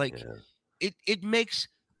this. Like it makes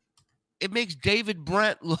David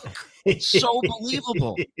Brent look so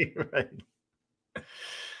believable. Right.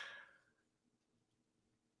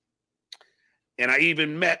 And I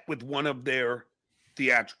even met with one of their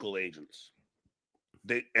theatrical agents.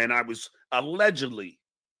 And I was allegedly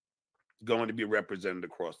going to be represented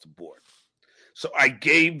across the board. So I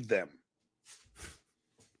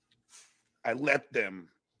let them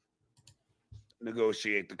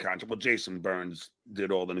negotiate the contract. Well, Jason Burns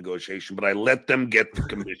did all the negotiation, but I let them get the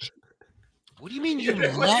commission. What do you mean you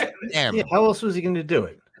let them? Yeah, how else was he going to do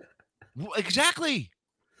it? Exactly.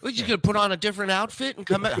 What, you gonna put on a different outfit and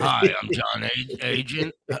come in? Hi, I'm John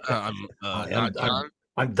Agent. I'm John.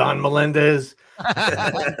 I'm Don Melendez.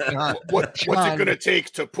 What's it gonna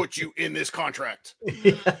take to put you in this contract?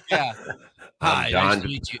 Yeah. Hi, Don, nice to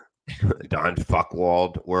meet you. Don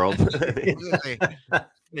Fuckwald World.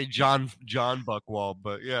 Hey, John Buckwald,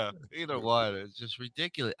 but yeah, either one. It's just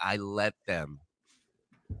ridiculous. I let them.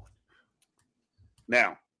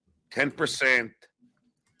 Now, 10%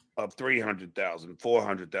 of 300,000,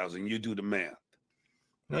 400,000. You do the math.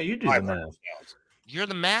 No, you do the math. You're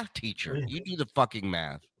the math teacher. You do the fucking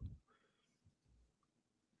math.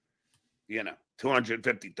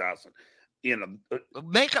 250,000.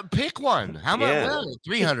 Pick one. How much? Yeah. Well,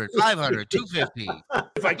 300, 500, 250.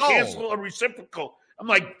 If I cancel a reciprocal, I'm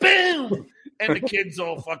like, boom, and the kids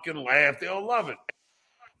all fucking laugh. They all love it.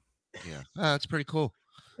 Yeah, that's pretty cool.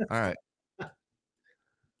 All right.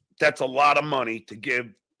 That's a lot of money to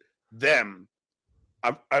give them.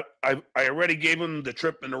 I already gave them the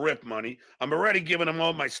trip and the rip money. I'm already giving them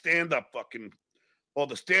all my all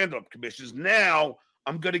the stand-up commissions. Now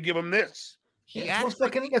I'm going to give them this. That's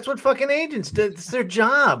what fucking agents do. It's their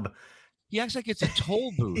job. He acts like it's a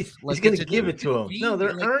toll booth. He's going to give it to them. No,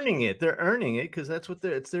 they're earning it. They're earning it because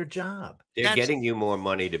it's their job. They're getting you more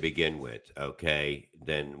money to begin with, okay,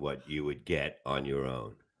 than what you would get on your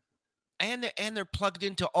own. And they're plugged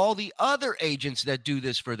into all the other agents that do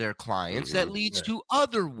this for their clients. That leads to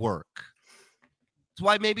other work. That's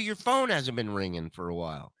why maybe your phone hasn't been ringing for a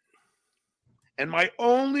while. And my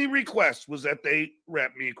only request was that they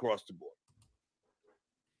wrap me across the board.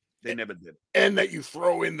 They never did. And that you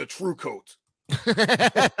throw in the true coat.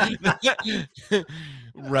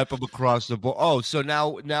 Rep them across the board. Oh, so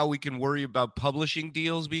now we can worry about publishing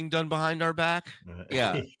deals being done behind our back?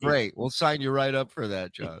 Yeah, great. We'll sign you right up for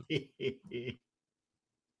that, John. They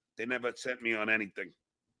never sent me on anything.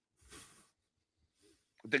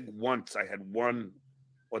 I think once I had one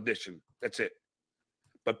audition. That's it.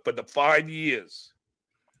 But for the 5 years,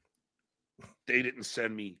 they didn't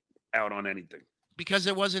send me out on anything. Because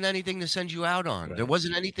there wasn't anything to send you out on. Right. There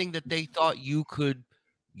wasn't anything that they thought you could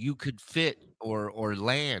fit or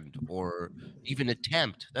land or even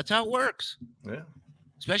attempt. That's how it works. Yeah.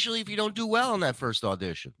 Especially if you don't do well in that first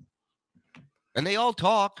audition. And they all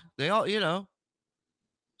talk. They all,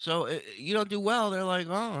 So you don't do well. They're like,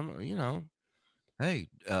 oh, hey,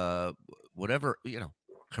 whatever,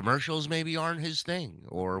 commercials maybe aren't his thing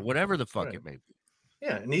or whatever the fuck it may be.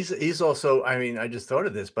 Yeah, and he's also, I mean, I just thought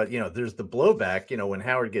of this, but there's the blowback, when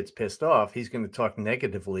Howard gets pissed off, he's going to talk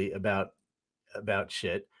negatively about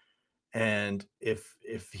shit. And if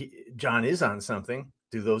John is on something,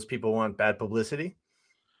 do those people want bad publicity?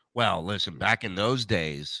 Well, listen, back in those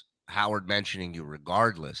days, Howard mentioning you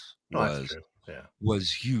regardless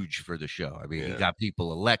was huge for the show. I mean, he got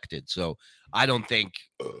people elected. So I don't think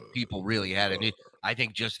people really had any. I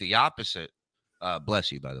think just the opposite.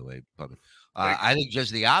 Bless you, by the way, Puppet. I think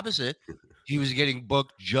just the opposite. He was getting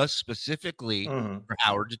booked just specifically for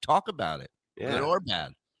Howard to talk about it, good or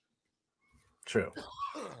bad. True.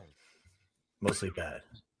 Mostly bad.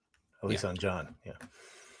 At least on John. Yeah.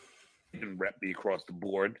 He didn't rep me across the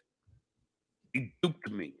board. He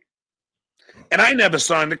duped me. And I never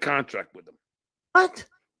signed a contract with him. What?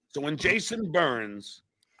 So when Jason Burns...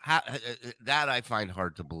 that I find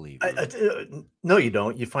hard to believe. No, you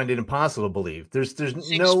don't. You find it impossible to believe. There's no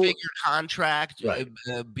six-figure contract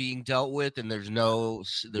being dealt with, and there's no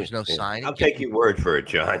signing. I'll take your word for it,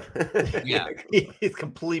 John. Yeah, it's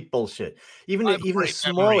complete bullshit. Even a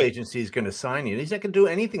small agency is going to sign you. He's not going to do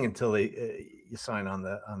anything until you sign on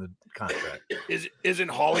the contract. Isn't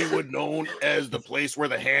Hollywood known as the place where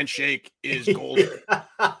the handshake is golden?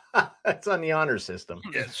 It's on the honor system.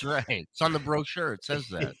 That's right. It's on the brochure. It says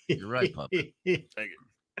that. You're right, Puppet.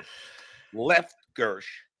 Left Gersh.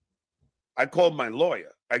 I called my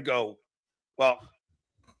lawyer. I go, well,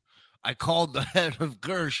 I called the head of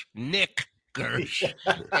Gersh, Nick Gersh.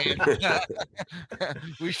 And,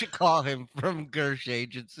 we should call him from Gersh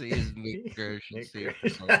Agency as Nick Gersh. And see if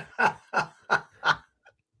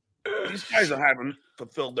these guys haven't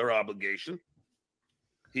fulfilled their obligation.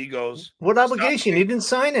 He goes, what obligation? He didn't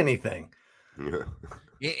sign anything.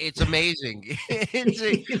 It's amazing.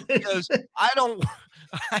 He goes,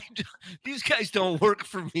 these guys don't work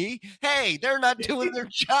for me. Hey, they're not doing their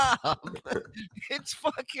job. It's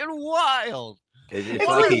fucking wild. It's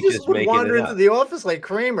like he just wander into the office like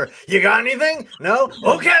Kramer. You got anything? No?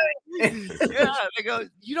 Okay. Yeah, they go,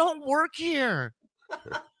 you don't work here.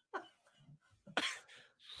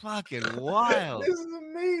 Fucking wild. This is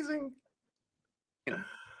amazing.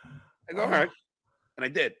 I go, all right. And I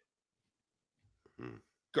did.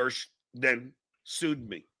 Gersh then sued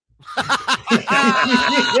me.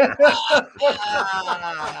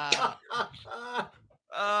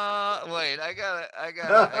 Wait, I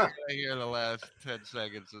gotta hear the last 10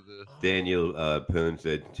 seconds of this. Daniel Poon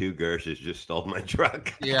said 2 Gershes just stole my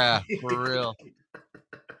truck. Yeah, for real.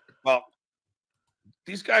 Well,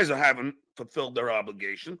 these guys haven't fulfilled their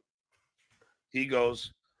obligation. He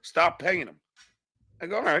goes, stop paying them. I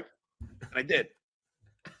go, all right. And I did.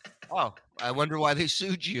 Oh, I wonder why they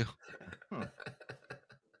sued you.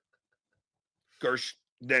 Gersh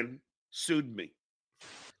then sued me.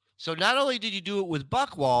 So not only did you do it with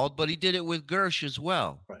Buchwald, but he did it with Gersh as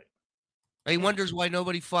well. Right. And he wonders why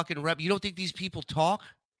nobody fucking rep. You don't think these people talk?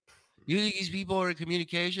 You think these people are in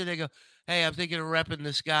communication? They go, hey, I'm thinking of repping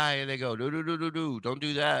this guy. And they go, no, don't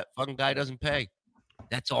do that. Fucking guy doesn't pay.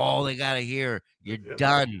 That's all they got to hear. You're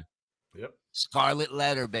done. Yep. Scarlet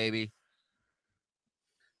letter, baby.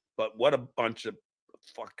 But what a bunch of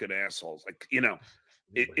fucking assholes. Like, you know,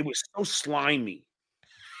 it was so slimy.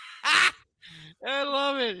 I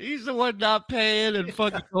love it. He's the one not paying and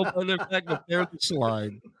fucking open their back up there the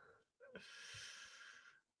slime.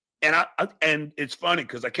 And it's funny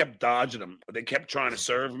because I kept dodging them. They kept trying to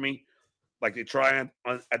serve me, like they try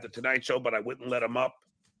at the Tonight Show, but I wouldn't let them up.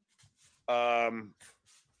 And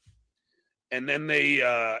then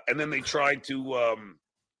they tried to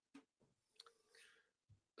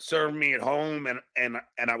serve me at home, and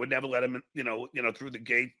I would never let them, you know, through the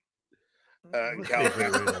gate. In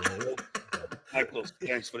California. Michael,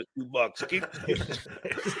 thanks for the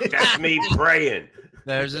 $2. That's me praying.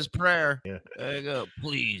 There's his prayer. Yeah. There you go.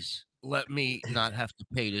 Please let me not have to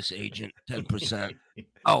pay this agent 10%.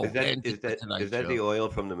 Oh, is that the oil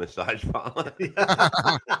from the massage parlor?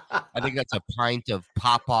 I think that's a pint of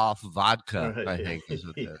pop-off vodka. I think is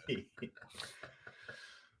what that is.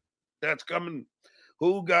 That's coming.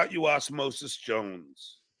 Who got you Osmosis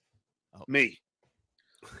Jones? Oh. Me.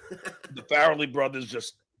 The Farrelly brothers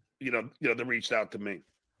just, you know, they reached out to me.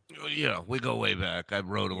 Yeah, we go way back. I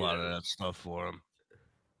wrote a lot of that stuff for him.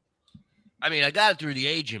 I mean, I got it through the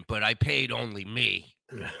agent, but I paid only me.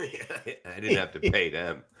 I didn't have to pay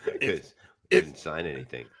them because they didn't sign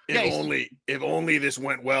anything. If only this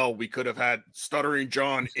went well, we could have had Stuttering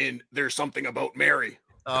John in There's Something About Mary.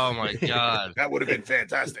 Oh my God. That would have been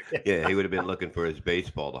fantastic. Yeah, he would have been looking for his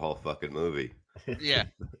baseball the whole fucking movie. Yeah.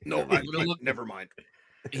 No, never mind.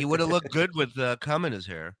 He would have looked good with cum in his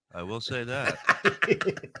hair. I will say that.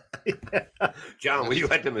 John, were you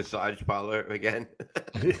at the massage parlor again?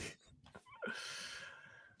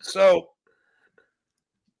 So,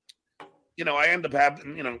 you know, I end up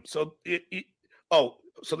having, you know, so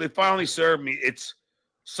so they finally served me. It's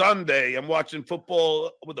Sunday. I'm watching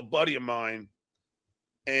football with a buddy of mine,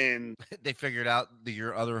 and they figured out that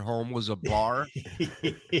your other home was a bar.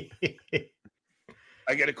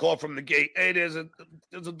 I get a call from the gate. Hey, there's a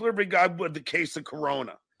delivery guy with the case of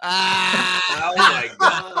Corona. Oh my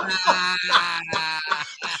God!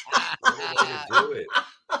 Do it.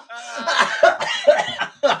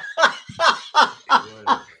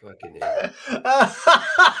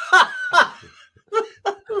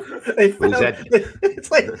 They found,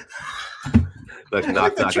 it's like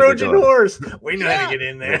the Trojan horse. We know how to get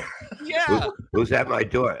in there. Yeah. Who's at my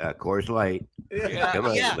door? Coors Light. Yeah. Come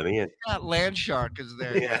on, let me in. Land Shark is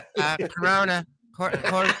there. Corona.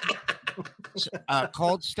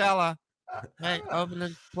 Cold Stella. Hey, open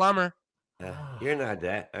the plumber. You're not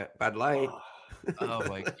that. Bud Light. Oh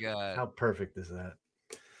my God. How perfect is that?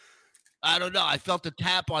 I don't know. I felt a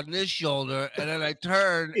tap on this shoulder, and then I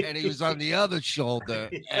turned, and he was on the other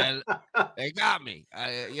shoulder, and they got me.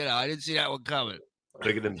 I didn't see that one coming.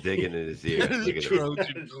 Look at him digging in his ear.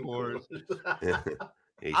 Trojan horse.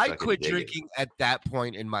 I quit drinking at that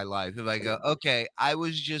point in my life. If I go, okay, I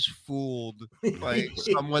was just fooled by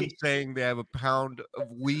someone saying they have a pound of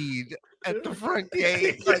weed at the front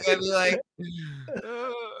gate. Like, I'd be like,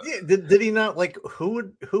 yeah, did he not like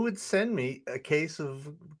who would send me a case of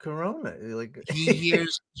Corona? Like he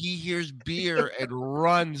hears beer and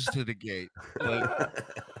runs to the gate. Like,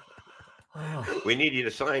 we need you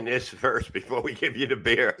to sign this first before we give you the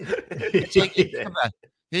beer.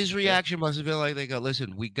 His reaction must have been like, they go,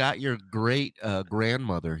 listen, we got your great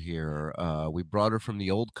grandmother here. We brought her from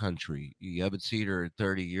the old country. You haven't seen her in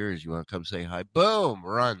 30 years. You want to come say hi? Boom,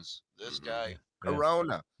 runs. This guy,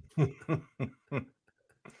 Corona. Do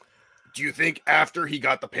you think after he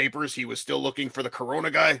got the papers, he was still looking for the Corona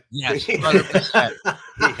guy? Yes, 100%.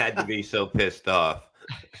 He had to be so pissed off.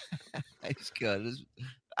 It's good.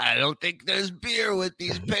 I don't think there's beer with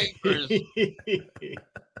these papers.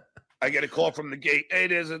 I get a call from the gate. Hey,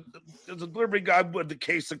 there's a delivery guy with the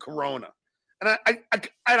case of Corona, and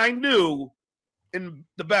I knew in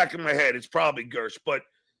the back of my head it's probably Gersh, but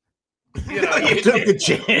you know, you took a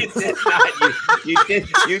chance.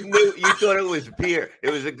 You knew, you thought it was beer.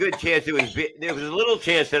 There was a good chance it was beer. There was a little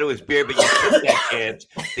chance that it was beer, but you took that chance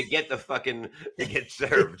to get to get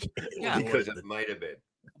served because it might have been.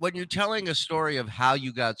 When you're telling a story of how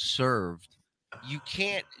you got served, you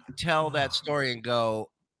can't tell that story and go,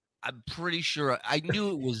 I'm pretty sure I knew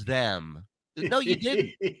it was them. No, you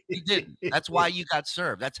didn't. You didn't. That's why you got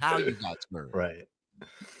served. That's how you got served. Right.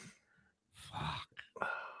 Fuck.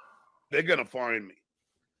 They're gonna find me.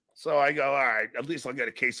 So I go, all right, at least I'll get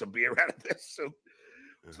a case of beer out of this. So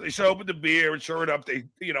they show up with the beer, and sure enough,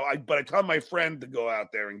 but I tell my friend to go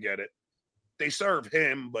out there and get it. They serve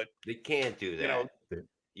him, but they can't do that. You know,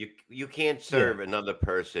 you can't serve another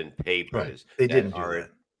person papers. Right. They didn't do that.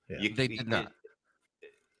 Yeah. They did not.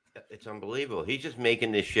 It's unbelievable. He's just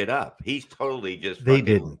making this shit up. He's totally just. They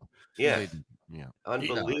didn't. Yeah. Yeah.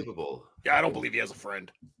 Unbelievable. Yeah, I don't believe he has a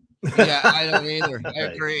friend. Yeah, I don't either. I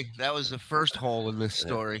agree. That was the first hole in this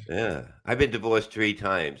story. Yeah. I've been divorced 3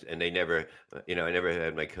 times, and they never, I never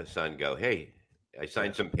had my son go, hey, I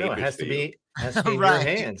signed some papers. No, it has to be in Right.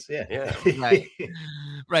 your hands. Yeah. Right.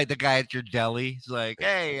 Right. The guy at your deli is like,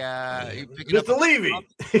 hey, you picking up Mr. Levy.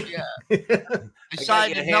 Yeah. I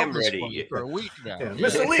signed your a ham notice ready. for a week now. Yeah,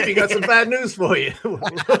 Mr. Levy, got some bad news for you.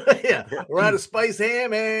 Yeah, we're out of spice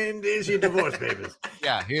ham, and here's your divorce papers.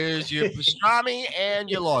 Yeah, here's your pastrami and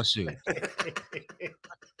your lawsuit.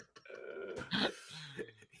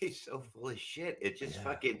 He's so full of shit. It's just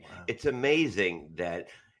fucking. Wow. It's amazing that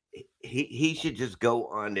he should just go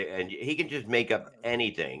on there and he can just make up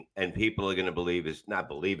anything, and people are going to believe his story.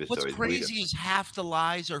 What's crazy is half the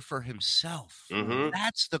lies are for himself. Mm-hmm.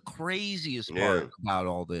 That's the craziest part about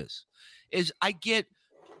all this. Is I get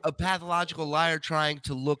a pathological liar trying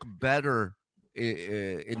to look better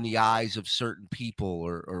in the eyes of certain people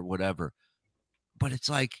or whatever, but it's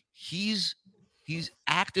like he's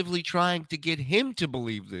actively trying to get him to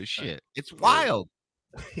believe this shit. It's wild.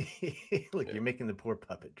 Look, you're making the poor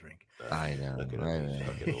puppet drink. I know. Look at him,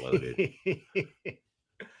 fucking loaded.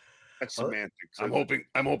 That's semantics.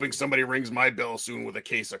 I'm hoping somebody rings my bell soon with a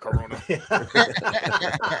case of Corona.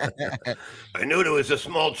 I knew there was a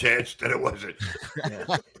small chance that it wasn't.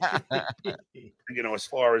 As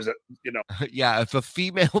far as yeah, if a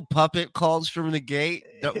female puppet calls from the gate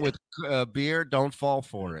with beer, don't fall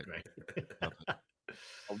for it. Right.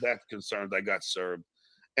 Well, that's concerned. I got served,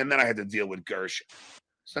 and then I had to deal with Gersh.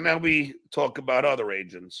 So now we talk about other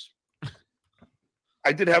agents.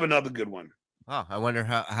 I did have another good one. Oh, I wonder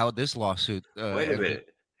how this lawsuit. Wait a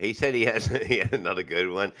minute. He said he had another good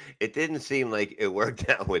one. It didn't seem like it worked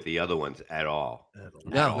out with the other ones at all.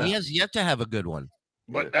 No, he has yet to have a good one.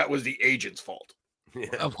 But that was the agent's fault.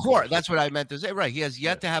 Yeah. Of course, that's what I meant to say. Right, he has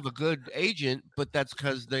yet to have a good agent, but that's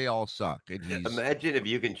because they all suck. And imagine if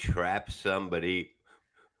you can trap somebody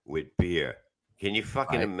with beer. Can you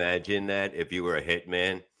fucking imagine that if you were a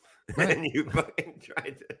hitman? And you fucking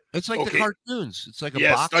tried to. It's like the cartoons. It's like a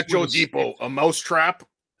box. Stutjo Depot, a mouse trap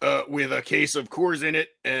with a case of Coors in it,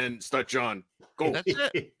 and Stut John. Go. That's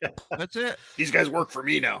it. That's it. These guys work for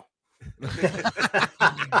me now. You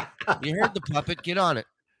heard the puppet. Get on it.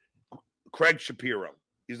 Craig Shapiro.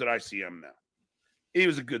 He's at ICM now. He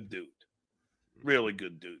was a good dude. Really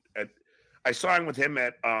good dude. I signed with him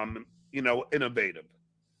at Innovative.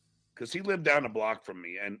 Because he lived down the block from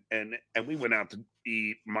me, and we went out to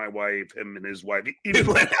eat. My wife, him, and his wife. He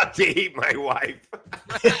went out to eat my wife.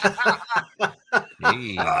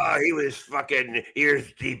 He was fucking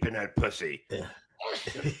ears deep in that pussy. I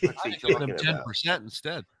give him 10%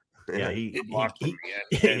 instead. Yeah, he blocked me,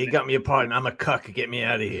 he got me a pardon. I'm a cuck. Get me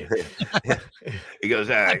out of here. He goes,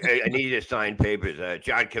 I need you to sign papers.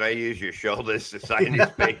 John, can I use your shoulders to sign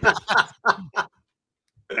these papers?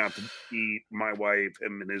 Out to eat my wife,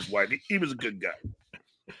 him and his wife. He was a good guy.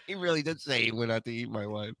 He really did say he went out to eat my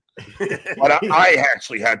wife. But I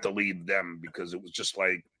actually had to leave them because it was just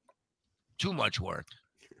like too much work.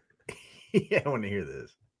 Yeah, I want to hear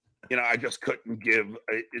this. You know, I just couldn't give.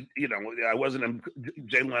 You know, I wasn't in.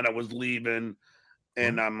 Jay Leno was leaving,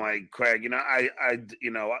 and I'm like, Craig. You know, I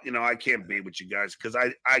can't be with you guys because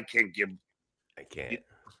I can't give. I can't.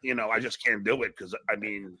 You know, I just can't do it because I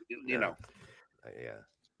mean, you know. Yeah.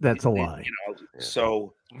 That's a lie. You know,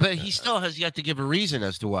 so. But he still has yet to give a reason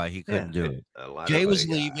as to why he couldn't do it. Jay was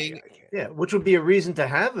leaving. Yeah, which would be a reason to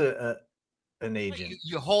have an agent.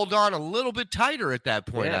 You hold on a little bit tighter at that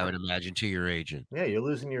point, Yeah. I would imagine, to your agent. Yeah, you're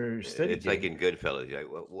losing your steady. It's like in Goodfellas. You're like,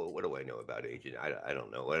 what do I know about agent? I don't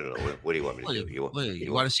know. I don't know. What do you want me to do? You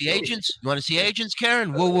want to see agents? You want to see agents,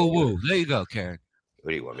 Karen? Whoa, whoa, whoa. There you go, Karen. What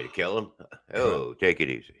do you want me to kill him? Oh, take it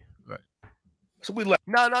easy. Right. So we left.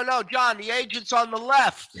 No, John. The agent's on the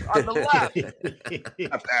left. On the left.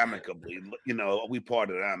 Left amicably. You know, we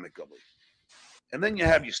parted amicably. And then you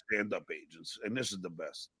have your stand-up agents, and this is the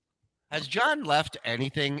best. Has John left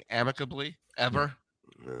anything amicably ever?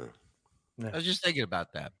 No. I was just thinking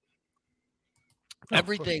about that.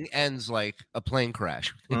 Everything ends like a plane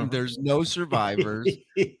crash. There's no survivors.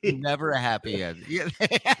 Never a happy end. Yeah,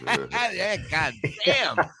 God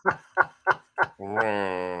damn.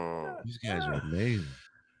 These guys are amazing.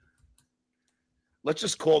 Let's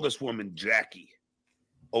just call this woman Jackie.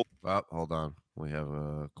 Oh, hold on. We have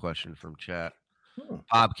a question from chat.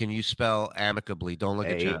 Bob, can you spell amicably? Don't look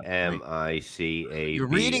at John. AMICABLY. You're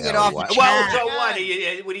reading it off the chat. Well, so what?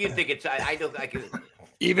 What do you think? It's I don't. I can.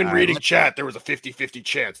 Even reading chat, there was a 50-50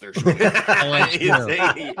 chance there.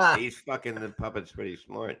 He's fucking the puppet's pretty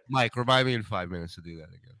smart. Mike, remind me in 5 minutes to do that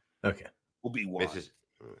again. Okay. We'll be one.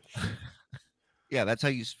 Yeah, that's how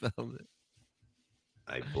you spelled it.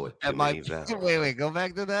 I bought too many vowels. Wait, go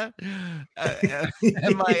back to that.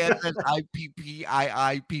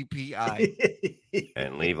 MISSIPPIIPPI.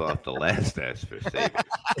 And leave off the last S for saving.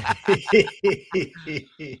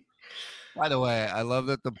 By the way, I love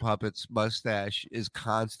that the puppet's mustache is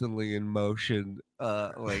constantly in motion,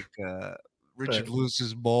 like Richard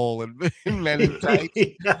Lewis's mole in Men in Tights.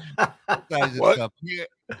 What? Stuff. Yeah,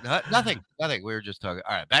 nothing. We were just talking.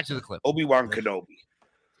 All right, back to the clip. Obi-Wan Kenobi.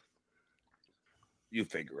 You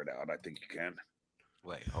figure it out. I think you can.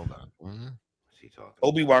 Wait, hold on. What's he talking?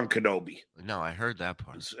 Obi-Wan Kenobi. No, I heard that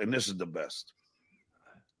part. And this is the best.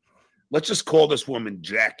 Let's just call this woman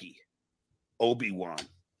Jackie. Obi-Wan.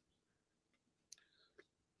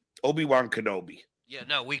 Obi-Wan Kenobi. Yeah,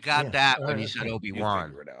 no, we got that when you said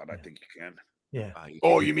Obi-Wan. You figure it out. I think you can. Yeah.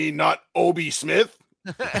 Oh, you mean not Obi Smith?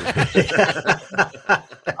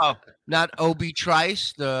 Oh, not Obi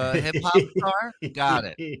Trice, the hip hop star? Got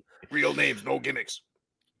it. Real names, no gimmicks.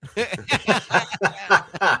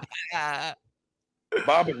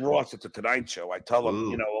 Bob and Ross at the Tonight Show. I tell them,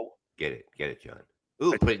 Ooh. you know. Get it, John.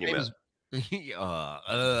 Ooh, put it in your mouth.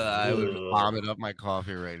 I would vomit up my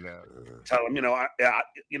coffee right now. Tell them,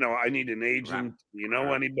 I need an agent. You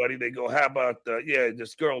know anybody? They go, how about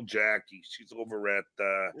this girl Jackie? She's over at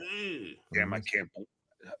damn, I can't.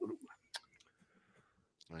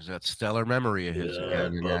 There's that stellar memory of his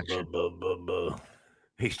again in action.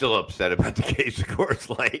 He's still upset about the case of Coors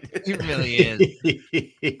Light. He really is.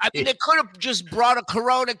 I mean, they could have just brought a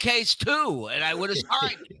Corona case too, and I would have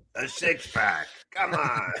signed a 6-pack. Come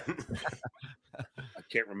on. I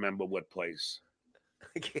can't remember what place.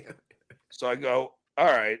 So I go, all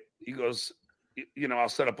right. He goes, I'll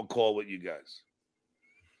set up a call with you guys.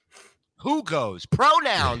 Who goes?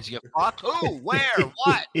 Pronouns, you fuck. Who? Where?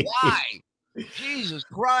 What? Why? Jesus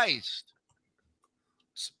Christ.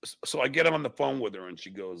 So I get on the phone with her, and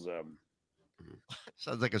she goes,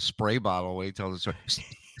 sounds like a spray bottle when he tells the story.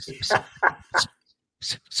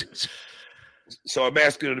 So I'm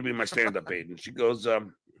asking her to be my stand-up agent. She goes,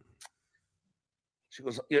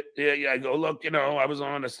 yeah. I go, look, I was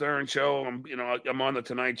on the Stern Show. I'm on the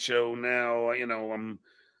Tonight Show now.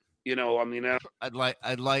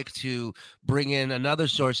 I'd like to bring in another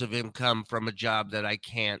source of income from a job that I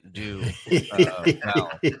can't do.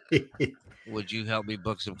 Would you help me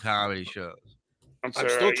book some comedy shows? I'm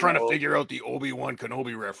still trying to figure out the Obi-Wan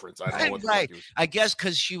Kenobi reference. I don't know what right. I guess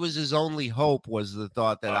because she was his only hope was the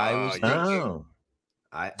thought that I was thinking.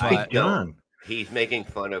 John. He's making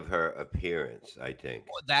fun of her appearance, I think.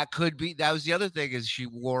 That could be. That was the other thing is she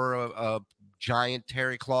wore a giant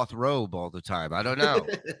terry cloth robe all the time. I don't know.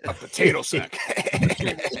 A potato sack.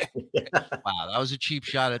 Wow, that was a cheap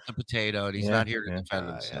shot at the potato, and he's not here to defend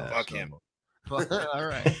himself. Fuck him. All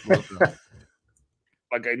right. moving on.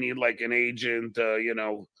 Like I need like an agent,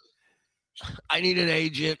 I need an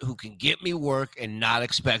agent who can get me work and not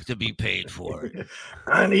expect to be paid for it.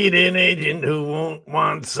 I need an agent who won't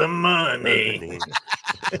want some money.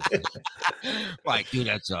 Mike, do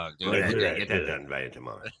that song, dude. Get that done by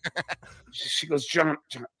tomorrow. She goes, John,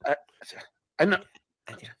 I know.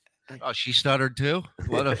 Oh, she stuttered too?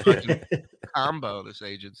 What a fucking combo, this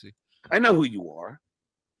agency. I know who you are.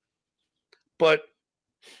 But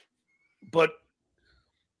but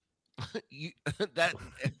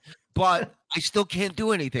I still can't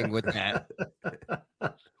do anything with that.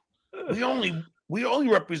 we only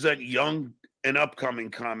represent young and upcoming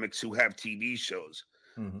comics who have TV shows.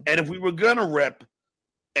 Mm-hmm. And if we were gonna rep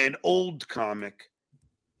an old comic,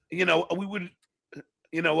 we would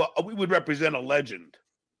represent a legend.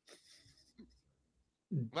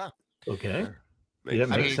 Wow. Okay. Makes Yeah,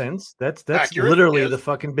 makes sense. sense. That's Accurate, literally yes. the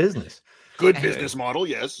fucking business. Good business model,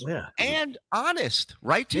 yes. Yeah. And honest,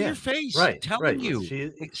 right to your face, Right. telling right. you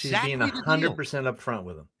She's exactly being the deal. 100% upfront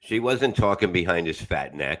with him. She wasn't talking behind his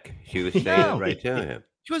fat neck. She was saying No. it right to him.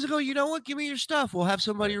 She was go, you know what? Give me your stuff. We'll have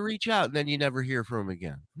somebody reach out, and then you never hear from him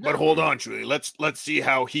again. But hold on, Chewie. Let's see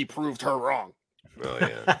how he proved her wrong. Oh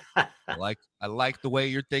yeah. I like the way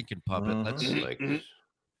you're thinking, puppet. Mhm. Let's Like this.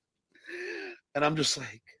 And I'm just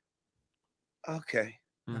like, okay.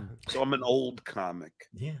 Mm. So I'm an old comic.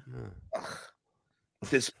 Yeah. Ugh,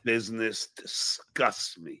 this business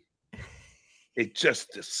disgusts me. It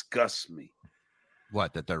just disgusts me.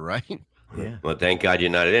 What, that they're right? Yeah. Well, thank God you're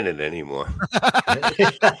not in it anymore.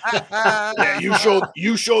 Yeah,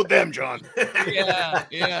 you showed them, John.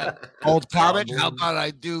 Yeah. Old comic. How about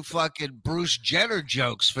I do fucking Bruce Jenner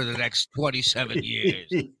jokes for the next 27 years?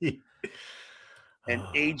 And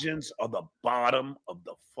agents are the bottom of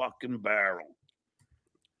the fucking barrel.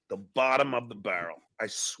 The bottom of the barrel. I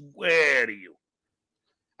swear to you.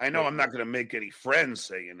 I know I'm not going to make any friends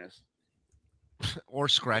saying this. Or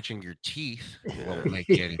scratching your teeth won't make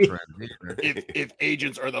you any friends either. If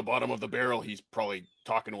agents are the bottom of the barrel, he's probably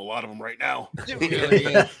talking to a lot of them right now.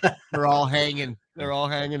 Yeah. They're all hanging. They're all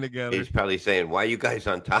hanging together. He's probably saying, "Why are you guys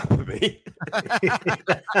on top of me?"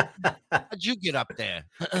 How'd you get up there?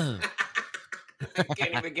 I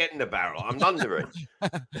can't even get in the barrel. I'm under it.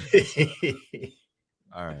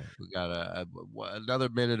 All right, we got another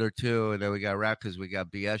minute or two, and then we got wrap because we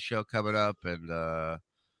got BS show coming up, and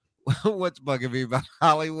what's bugging me about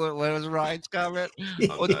Hollywood? What was Ryan's comment?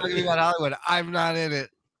 What's bugging me about Hollywood? I'm not in it.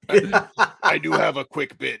 I do have a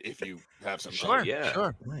quick bit if you have some Sure, time. Yeah.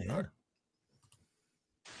 sure.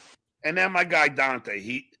 And then my guy Dante,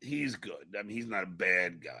 he's good. I mean, he's not a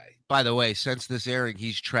bad guy. By the way, since this airing,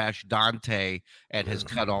 he's trashed Dante and has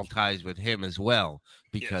cut all ties with him as well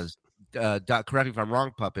because, correct me if I'm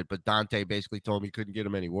wrong, Puppet, but Dante basically told me he couldn't get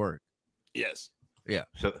him any work. Yes. Yeah.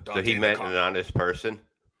 So Dante he the met cop. an honest person.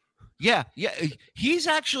 Yeah. He's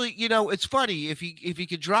actually, it's funny. If he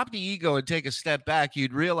could drop the ego and take a step back,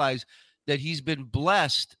 you'd realize that he's been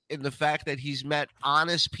blessed in the fact that he's met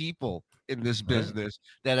honest people in this business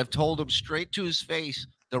that have told him straight to his face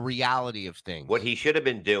the reality of things. What he should have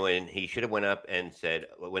been doing, he should have went up and said,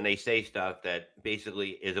 when they say stuff that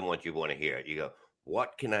basically isn't what you want to hear, you go,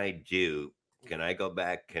 "What can I do? Can I go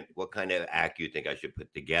back? What kind of act you think I should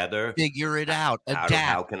put together? Figure it out. Adapt.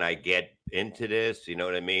 How can I get into this? You know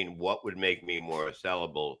what I mean? What would make me more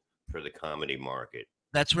sellable for the comedy market?"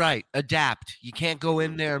 That's right. Adapt. You can't go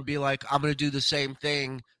in there and be like, I'm going to do the same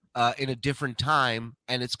thing in a different time,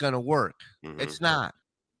 and it's going to work. It's not.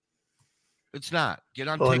 It's not. Get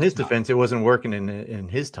on. Well, in his TikTok. defense, it wasn't working in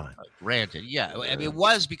his time. Granted, yeah. I mean, it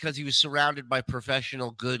was because he was surrounded by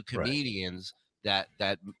professional, good comedians that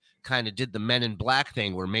kind of did the Men in Black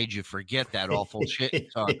thing, where made you forget that awful shit you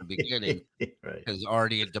saw at the beginning, because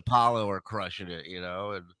Artie and DePaulo are crushing it,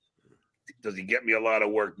 And does he get me a lot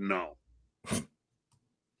of work? No.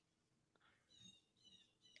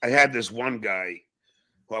 I had this one guy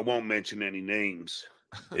who I won't mention any names.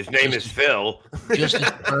 His name is Phil. Just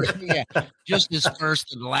his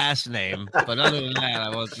first and last name. But other than that, I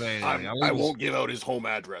won't say anything. I won't give out his home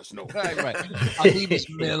address. No. Right. I'll leave his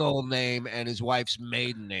middle name and his wife's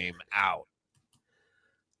maiden name out.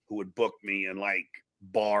 Who would book me in like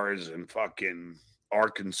bars in fucking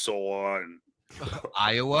Arkansas and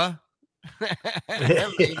Iowa?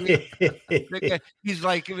 The guy, he's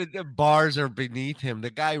like the bars are beneath him.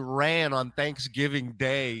 The guy ran on Thanksgiving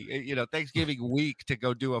Day, Thanksgiving week to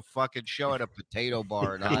go do a fucking show at a potato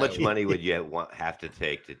bar in How much Iowa. money would you have to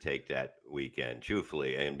take that weekend,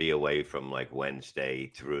 truthfully, and be away from like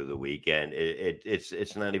Wednesday through the weekend?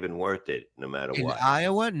 It's not even worth it, no matter In what.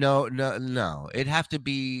 Iowa? No. It'd have to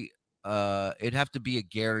be a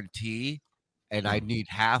guarantee, and I'd need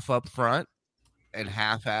half up front and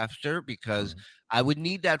half after, because I would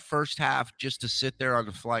need that first half just to sit there on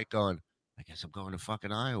the flight going, I guess I'm going to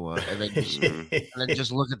fucking Iowa, and then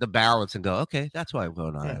just look at the balance and go, okay, that's why I'm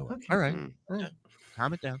going to Iowa. Okay. All right,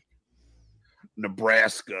 calm it down.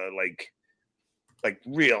 Nebraska, like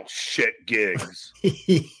real shit gigs,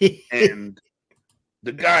 and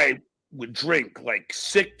the guy would drink like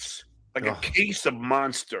a case of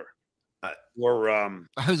Monster. Or I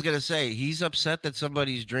was gonna say he's upset that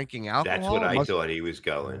somebody's drinking alcohol. That's what I thought he was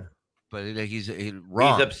going. But he's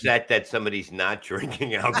wrong. He's upset that somebody's not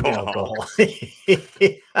drinking alcohol.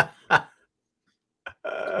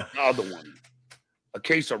 Another one, a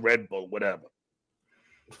case of Red Bull, whatever,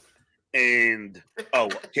 and a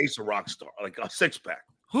case of Rockstar, like a 6-pack.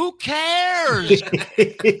 Who cares?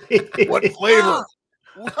 What flavor?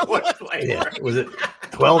 What flavor? Yeah. Was it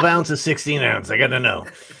 12 ounces, 16 ounce? I gotta know.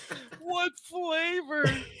 What flavor?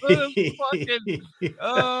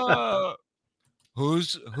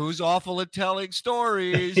 Who's awful at telling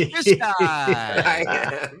stories? This guy. I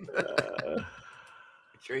am.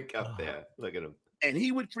 Drink up there. Look at him. And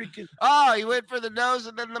he would freaking. Oh, he went for the nose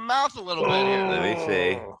and then the mouth a little bit. Here.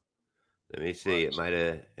 Let me see. It might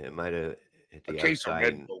have hit the a case of outside.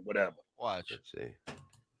 Red Bull, whatever. Watch. Let's see.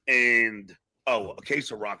 And a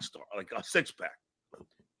case of Rockstar, like a 6-pack.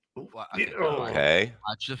 Okay.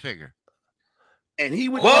 Watch the figure. And he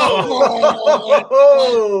would. Whoa!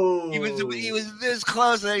 He was this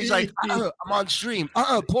close, and he's like, I'm on stream.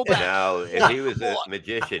 Pull back. Now, if he was a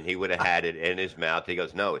magician, he would have had it in his mouth. He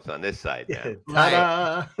goes, no, it's on this side now.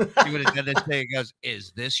 Right. He would have done this thing. He goes,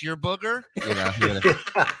 is this your booger?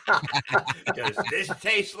 Does this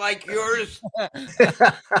taste like yours?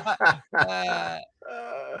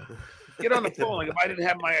 Get on the phone. Like if I didn't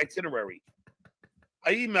have my itinerary,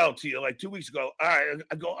 I emailed to you like 2 weeks ago. All right,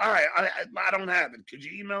 I go. All right, I don't have it. Could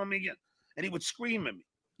you email me again? And he would scream at me.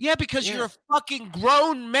 Yeah, because you're a fucking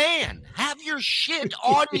grown man. Have your shit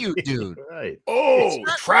on you, dude. Right. Oh,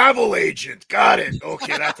 travel agent. Got it.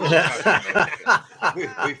 Okay, that's what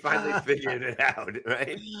we finally figured it out,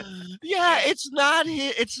 right? Yeah, it's not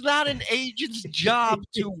an agent's job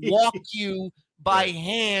to walk you by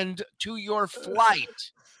hand to your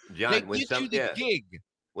flight. John, they give you the gig.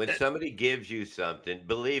 When somebody gives you something,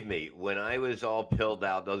 believe me, when I was all pilled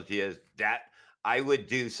out those years, that I would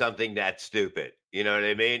do something that stupid. You know what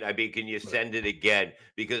I mean? Can you send it again?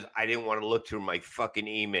 Because I didn't want to look through my fucking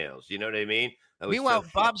emails. You know what I mean? Meanwhile,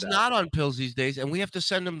 Bob's not on pills these days, and we have to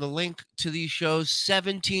send him the link to these shows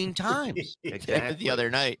 17 times. Exactly. The other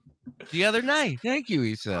night. Thank you,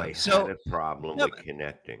 Issa. I had a problem with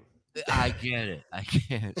connecting. I get it. I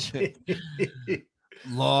can't.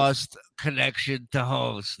 Lost connection to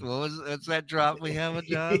host. What's that drop we have,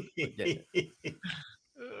 John?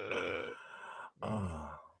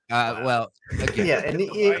 Well, again. Yeah, and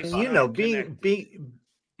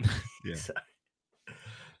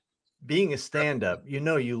being a stand-up,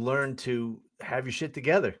 you learn to have your shit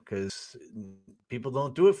together because people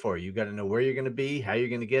don't do it for you. You got to know where you're going to be, how you're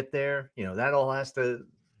going to get there. That all has to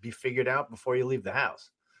be figured out before you leave the house.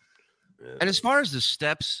 And as far as the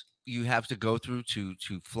steps you have to go through to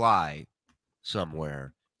fly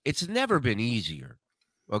somewhere, it's never been easier.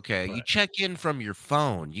 Okay, right. You check in from your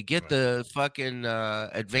phone. You get the fucking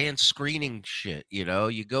advanced screening shit.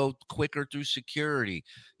 You go quicker through security.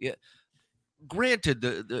 Yeah, granted,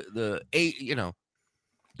 the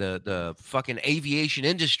fucking aviation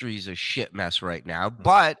industry is a shit mess right now.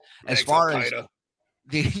 But as far as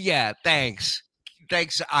thanks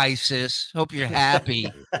ISIS. Hope you're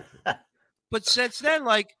happy. But since then,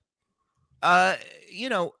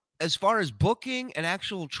 as far as booking and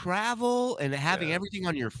actual travel and having everything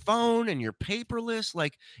on your phone and your paperless,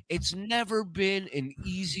 it's never been an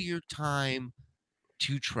easier time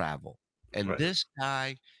to travel. And this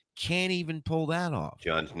guy can't even pull that off.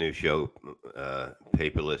 John's new show,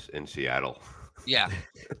 Paperless in Seattle. Yeah.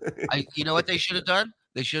 You know what they should have done?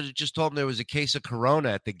 They should have just told him there was a case of Corona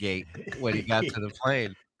at the gate when he got to the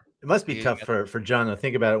plane. It must be tough for John to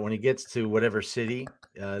think about it when he gets to whatever city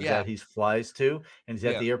that he flies to, and he's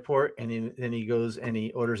at the airport, and then he goes and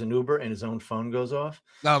he orders an Uber, and his own phone goes off.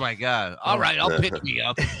 Oh my God! All right, I'll pick me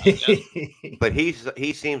up. But he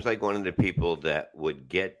seems like one of the people that would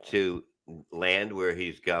get to land where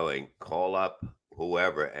he's going, call up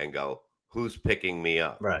whoever and go, who's picking me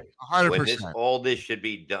up? Right. 100%. All this should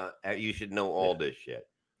be done. You should know all this shit.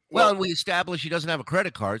 Well, and we established he doesn't have a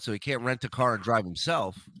credit card, so he can't rent a car and drive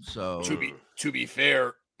himself. So to be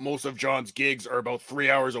fair, most of John's gigs are about 3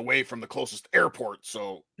 hours away from the closest airport.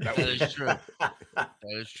 So that is true. That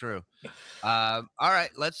is true. All right,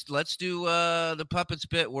 let's do the puppets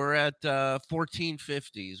bit. We're at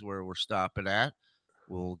 1450s where we're stopping at.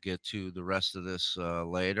 We'll get to the rest of this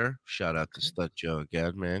later. Shout out to Stud Joe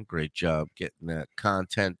again, man. Great job getting that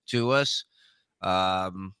content to us.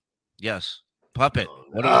 Yes. Puppet.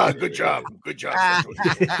 Good job. Good job.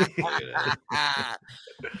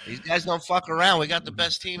 These guys don't fuck around. We got the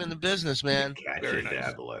best team in the business, man. Very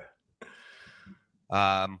nice.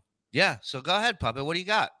 Yeah. So go ahead, Puppet. What do you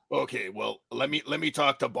got? Okay. Well, let me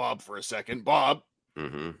talk to Bob for a second. Bob,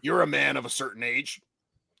 you're a man of a certain age.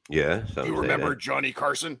 Yeah. You remember Johnny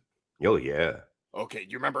Carson? Oh yeah. Okay.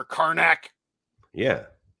 You remember Karnak? Yeah.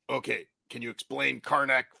 Okay. Can you explain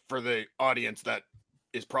Karnak for the audience that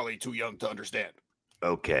is probably too young to understand?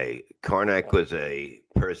 Okay, Karnak was a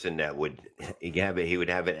person that he would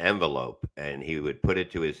have an envelope and he would put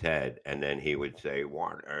it to his head and then he would say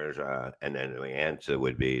what is and then the answer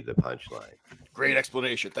would be the punchline. Great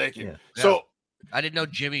explanation, thank you. Yeah. So I didn't know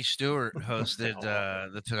Jimmy Stewart hosted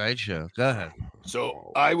the Tonight Show. Go ahead.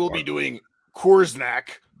 So I will be doing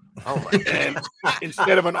Korsnak. Oh my and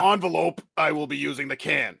instead of an envelope, I will be using the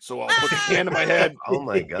can. So I'll put the can in my head. Oh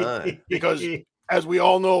my god! Because as we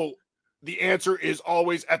all know, the answer is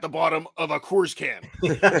always at the bottom of a Coors can.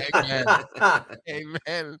 Amen.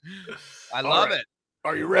 Amen. I love it.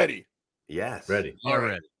 Are you ready? Yes. Ready. All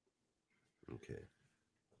right. Okay.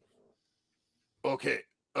 Okay.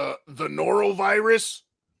 The norovirus,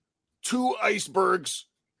 2 icebergs,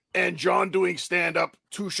 and John doing stand-up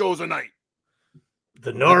 2 shows a night.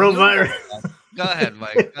 The norovirus. Go ahead,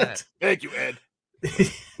 Mike. Go ahead. Thank you, Ed.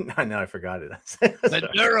 Now I forgot it. The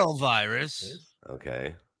neurovirus.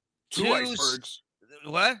 Okay. 2 icebergs.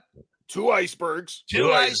 What? 2 icebergs.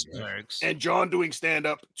 2 icebergs. And John doing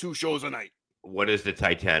stand-up 2 shows a night. What is the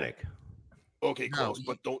Titanic? Okay, close,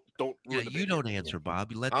 but don't. Yeah, you don't answer,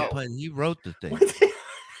 Bob. You let the play. He wrote the thing.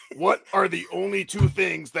 What are the only 2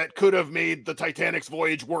 things that could have made the Titanic's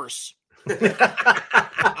voyage worse?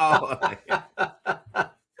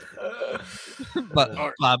 But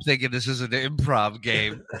Bob thinking this is an improv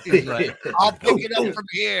game. He's like, I'll pick it up from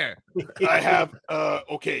here. I have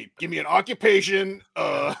okay, give me an occupation.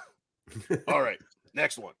 All right,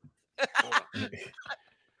 next one.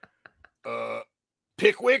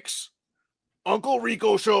 Pickwicks, Uncle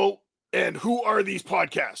Rico Show, and Who Are These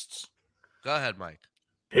Podcasts? Go ahead, Mike.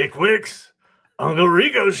 Pickwicks, Uncle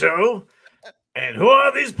Rico Show, and Who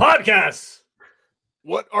Are These Podcasts?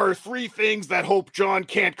 What are 3 things that hope John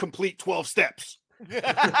can't complete 12 steps? That's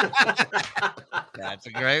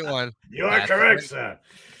a great one. You are correct, sir.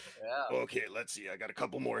 Yeah. Okay, let's see. I got a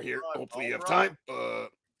couple more here. Hopefully you have time.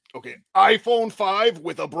 Okay. iPhone 5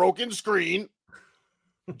 with a broken screen,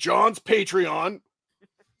 John's Patreon,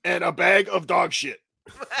 and a bag of dog shit.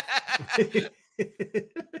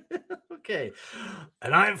 Okay.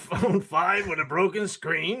 An iPhone 5 with a broken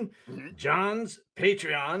screen, John's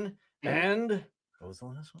Patreon, and what was the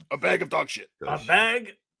last one? A bag of dog shit. A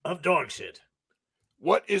bag of dog shit.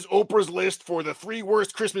 What is Oprah's list for the 3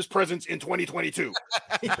 worst Christmas presents in 2022?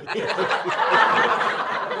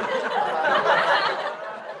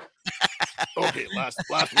 Okay, last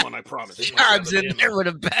one, I promise. John's in there with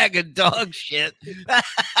a bag of dog shit.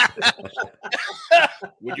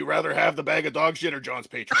 Would you rather have the bag of dog shit or John's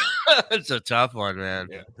Patreon? It's a tough one, man.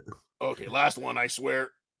 Yeah. Okay, last one, I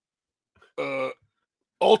swear.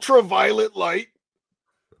 Ultraviolet light,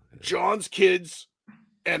 John's kids,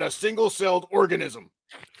 and a single-celled organism.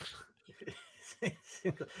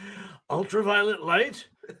 Ultraviolet light,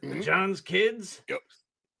 John's kids. Yep.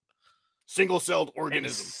 Single-celled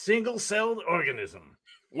organism. Single-celled organism.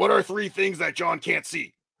 What are 3 things that John can't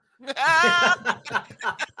see?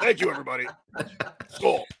 Thank you, everybody.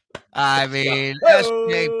 Skull. I mean,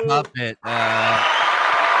 S.J. Puppet. Wow.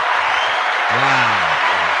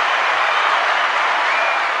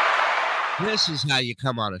 This is how you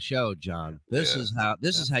come on a show, John. This is how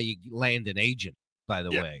you land an agent, by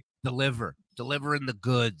the way. Delivering the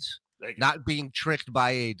goods. Not being tricked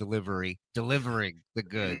by a delivery, delivering the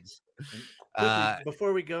goods.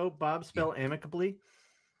 Before we go, Bob, spell amicably.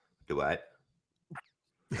 Do what?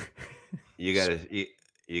 You gotta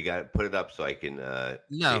put it up so I can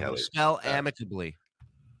no, spell amicably.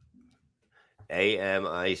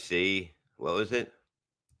 AMIC. What was it?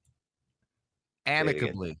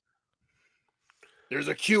 Amicably. There's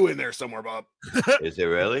a Q in there somewhere, Bob. Is there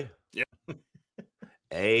really? Yeah.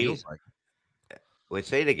 Feels like Wait,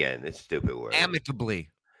 say it again. It's a stupid word. amicably.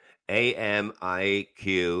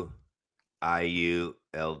 AMIQIULTY.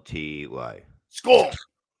 Skull.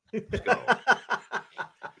 Skull.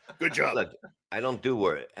 Good job. Look, I don't do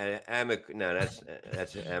word. No, that's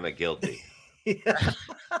guilty.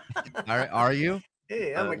 Are you?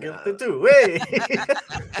 Hey, I'm a guilty too. Hey.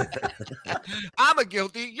 I'm a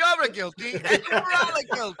guilty. You're a guilty. And we're all a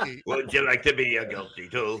guilty. Would you like to be a guilty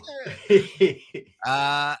too?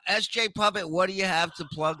 SJ Puppet, what do you have to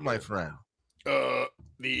plug, my friend? I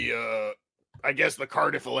guess the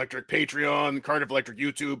Cardiff Electric Patreon, Cardiff Electric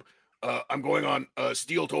YouTube. I'm going on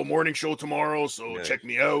Steel Toe Morning Show tomorrow, so check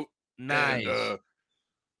me out. Nice.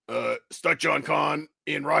 And Stut John Con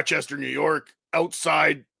in Rochester, New York,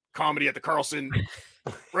 outside comedy at the Carlson,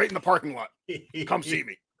 right in the parking lot. Come see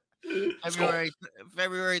me.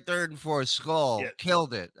 February 3rd and 4th, Skull. Yeah.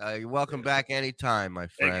 Killed it. You're welcome back anytime, my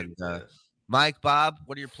friend. Mike, Bob,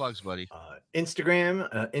 what are your plugs, buddy?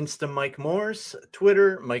 Instagram, Insta Mike Morse,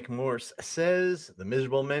 Twitter, Mike Morse Says, The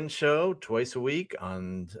Miserable Men Show twice a week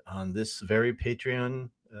on this very Patreon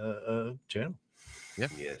channel. Yeah.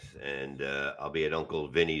 Yes, and I'll be at Uncle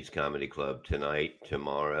Vinny's Comedy Club tonight,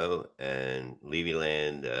 tomorrow, and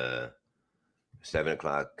Levyland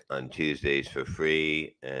 7:00 on Tuesdays for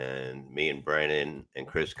free. And me and Brennan and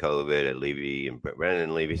Chris Covid at Brennan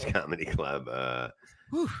and Levy's Comedy Club,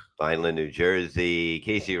 Vineland, New Jersey,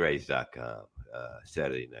 CaseyRice.com.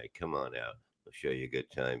 Saturday night. Come on out. We'll show you a good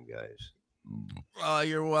time, guys. Oh,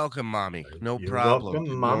 you're welcome, mommy. No You're problem. welcome,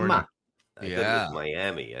 Good mama. morning. I thought it was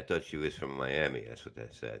Miami. I thought she was from Miami. That's what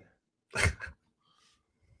that said.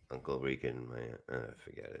 Uncle Rico and Miami.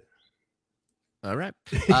 Forget it. All right.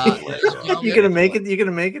 You gonna make it? You gonna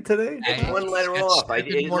make it today? It's one letter off.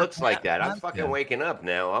 It looks like that. I'm fucking waking up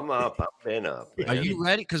now. I'm up. I've been up. Are you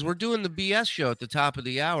ready? Because we're doing the BS show at the top of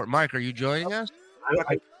the hour. Mike, are you joining us?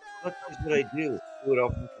 That's what I do. Do it all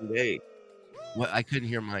fucking day. What? I couldn't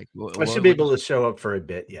hear Mike. I should be able to show up for a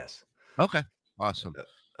bit. Yes. Okay. Awesome. A bit.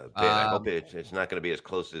 I hope it's not going to be as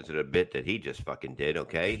close to the bit that he just fucking did.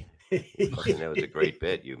 Okay. That was a great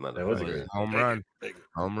bit, you motherfucker. That was a great home run.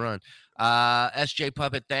 Home run. SJ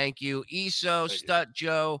Puppet, thank you. ESO, Stut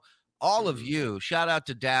Joe, all of you. Shout out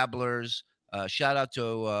to Dabblers. Shout out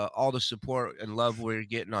to all the support and love we're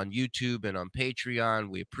getting on YouTube and on Patreon.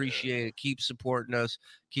 We appreciate it. Keep supporting us.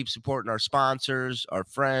 Keep supporting our sponsors, our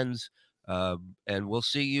friends. And we'll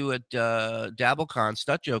see you at DabbleCon,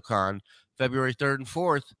 StutJoeCon, February 3rd and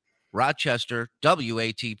 4th, Rochester,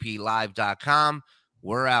 WATPlive.com.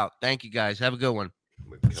 We're out. Thank you, guys. Have a good one.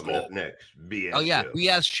 We're coming up next. BS Oh, yeah. show.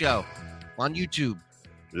 BS show on YouTube.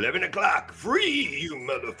 11 o'clock. Free, you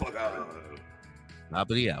motherfucker. Top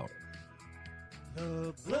of the hour.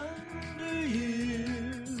 The blunder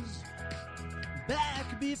years,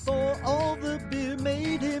 back before all the beer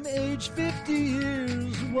made him age 50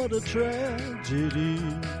 years. What a tragedy.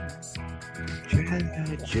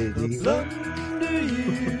 The blunder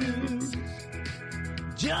years,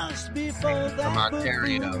 just before that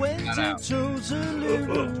Ontario. buffoon went Shout and out. totally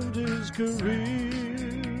ruined his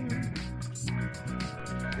career.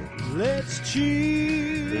 Let's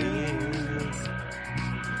cheer.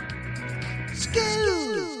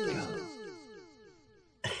 Skills.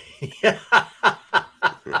 I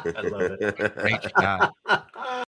love it. Great job.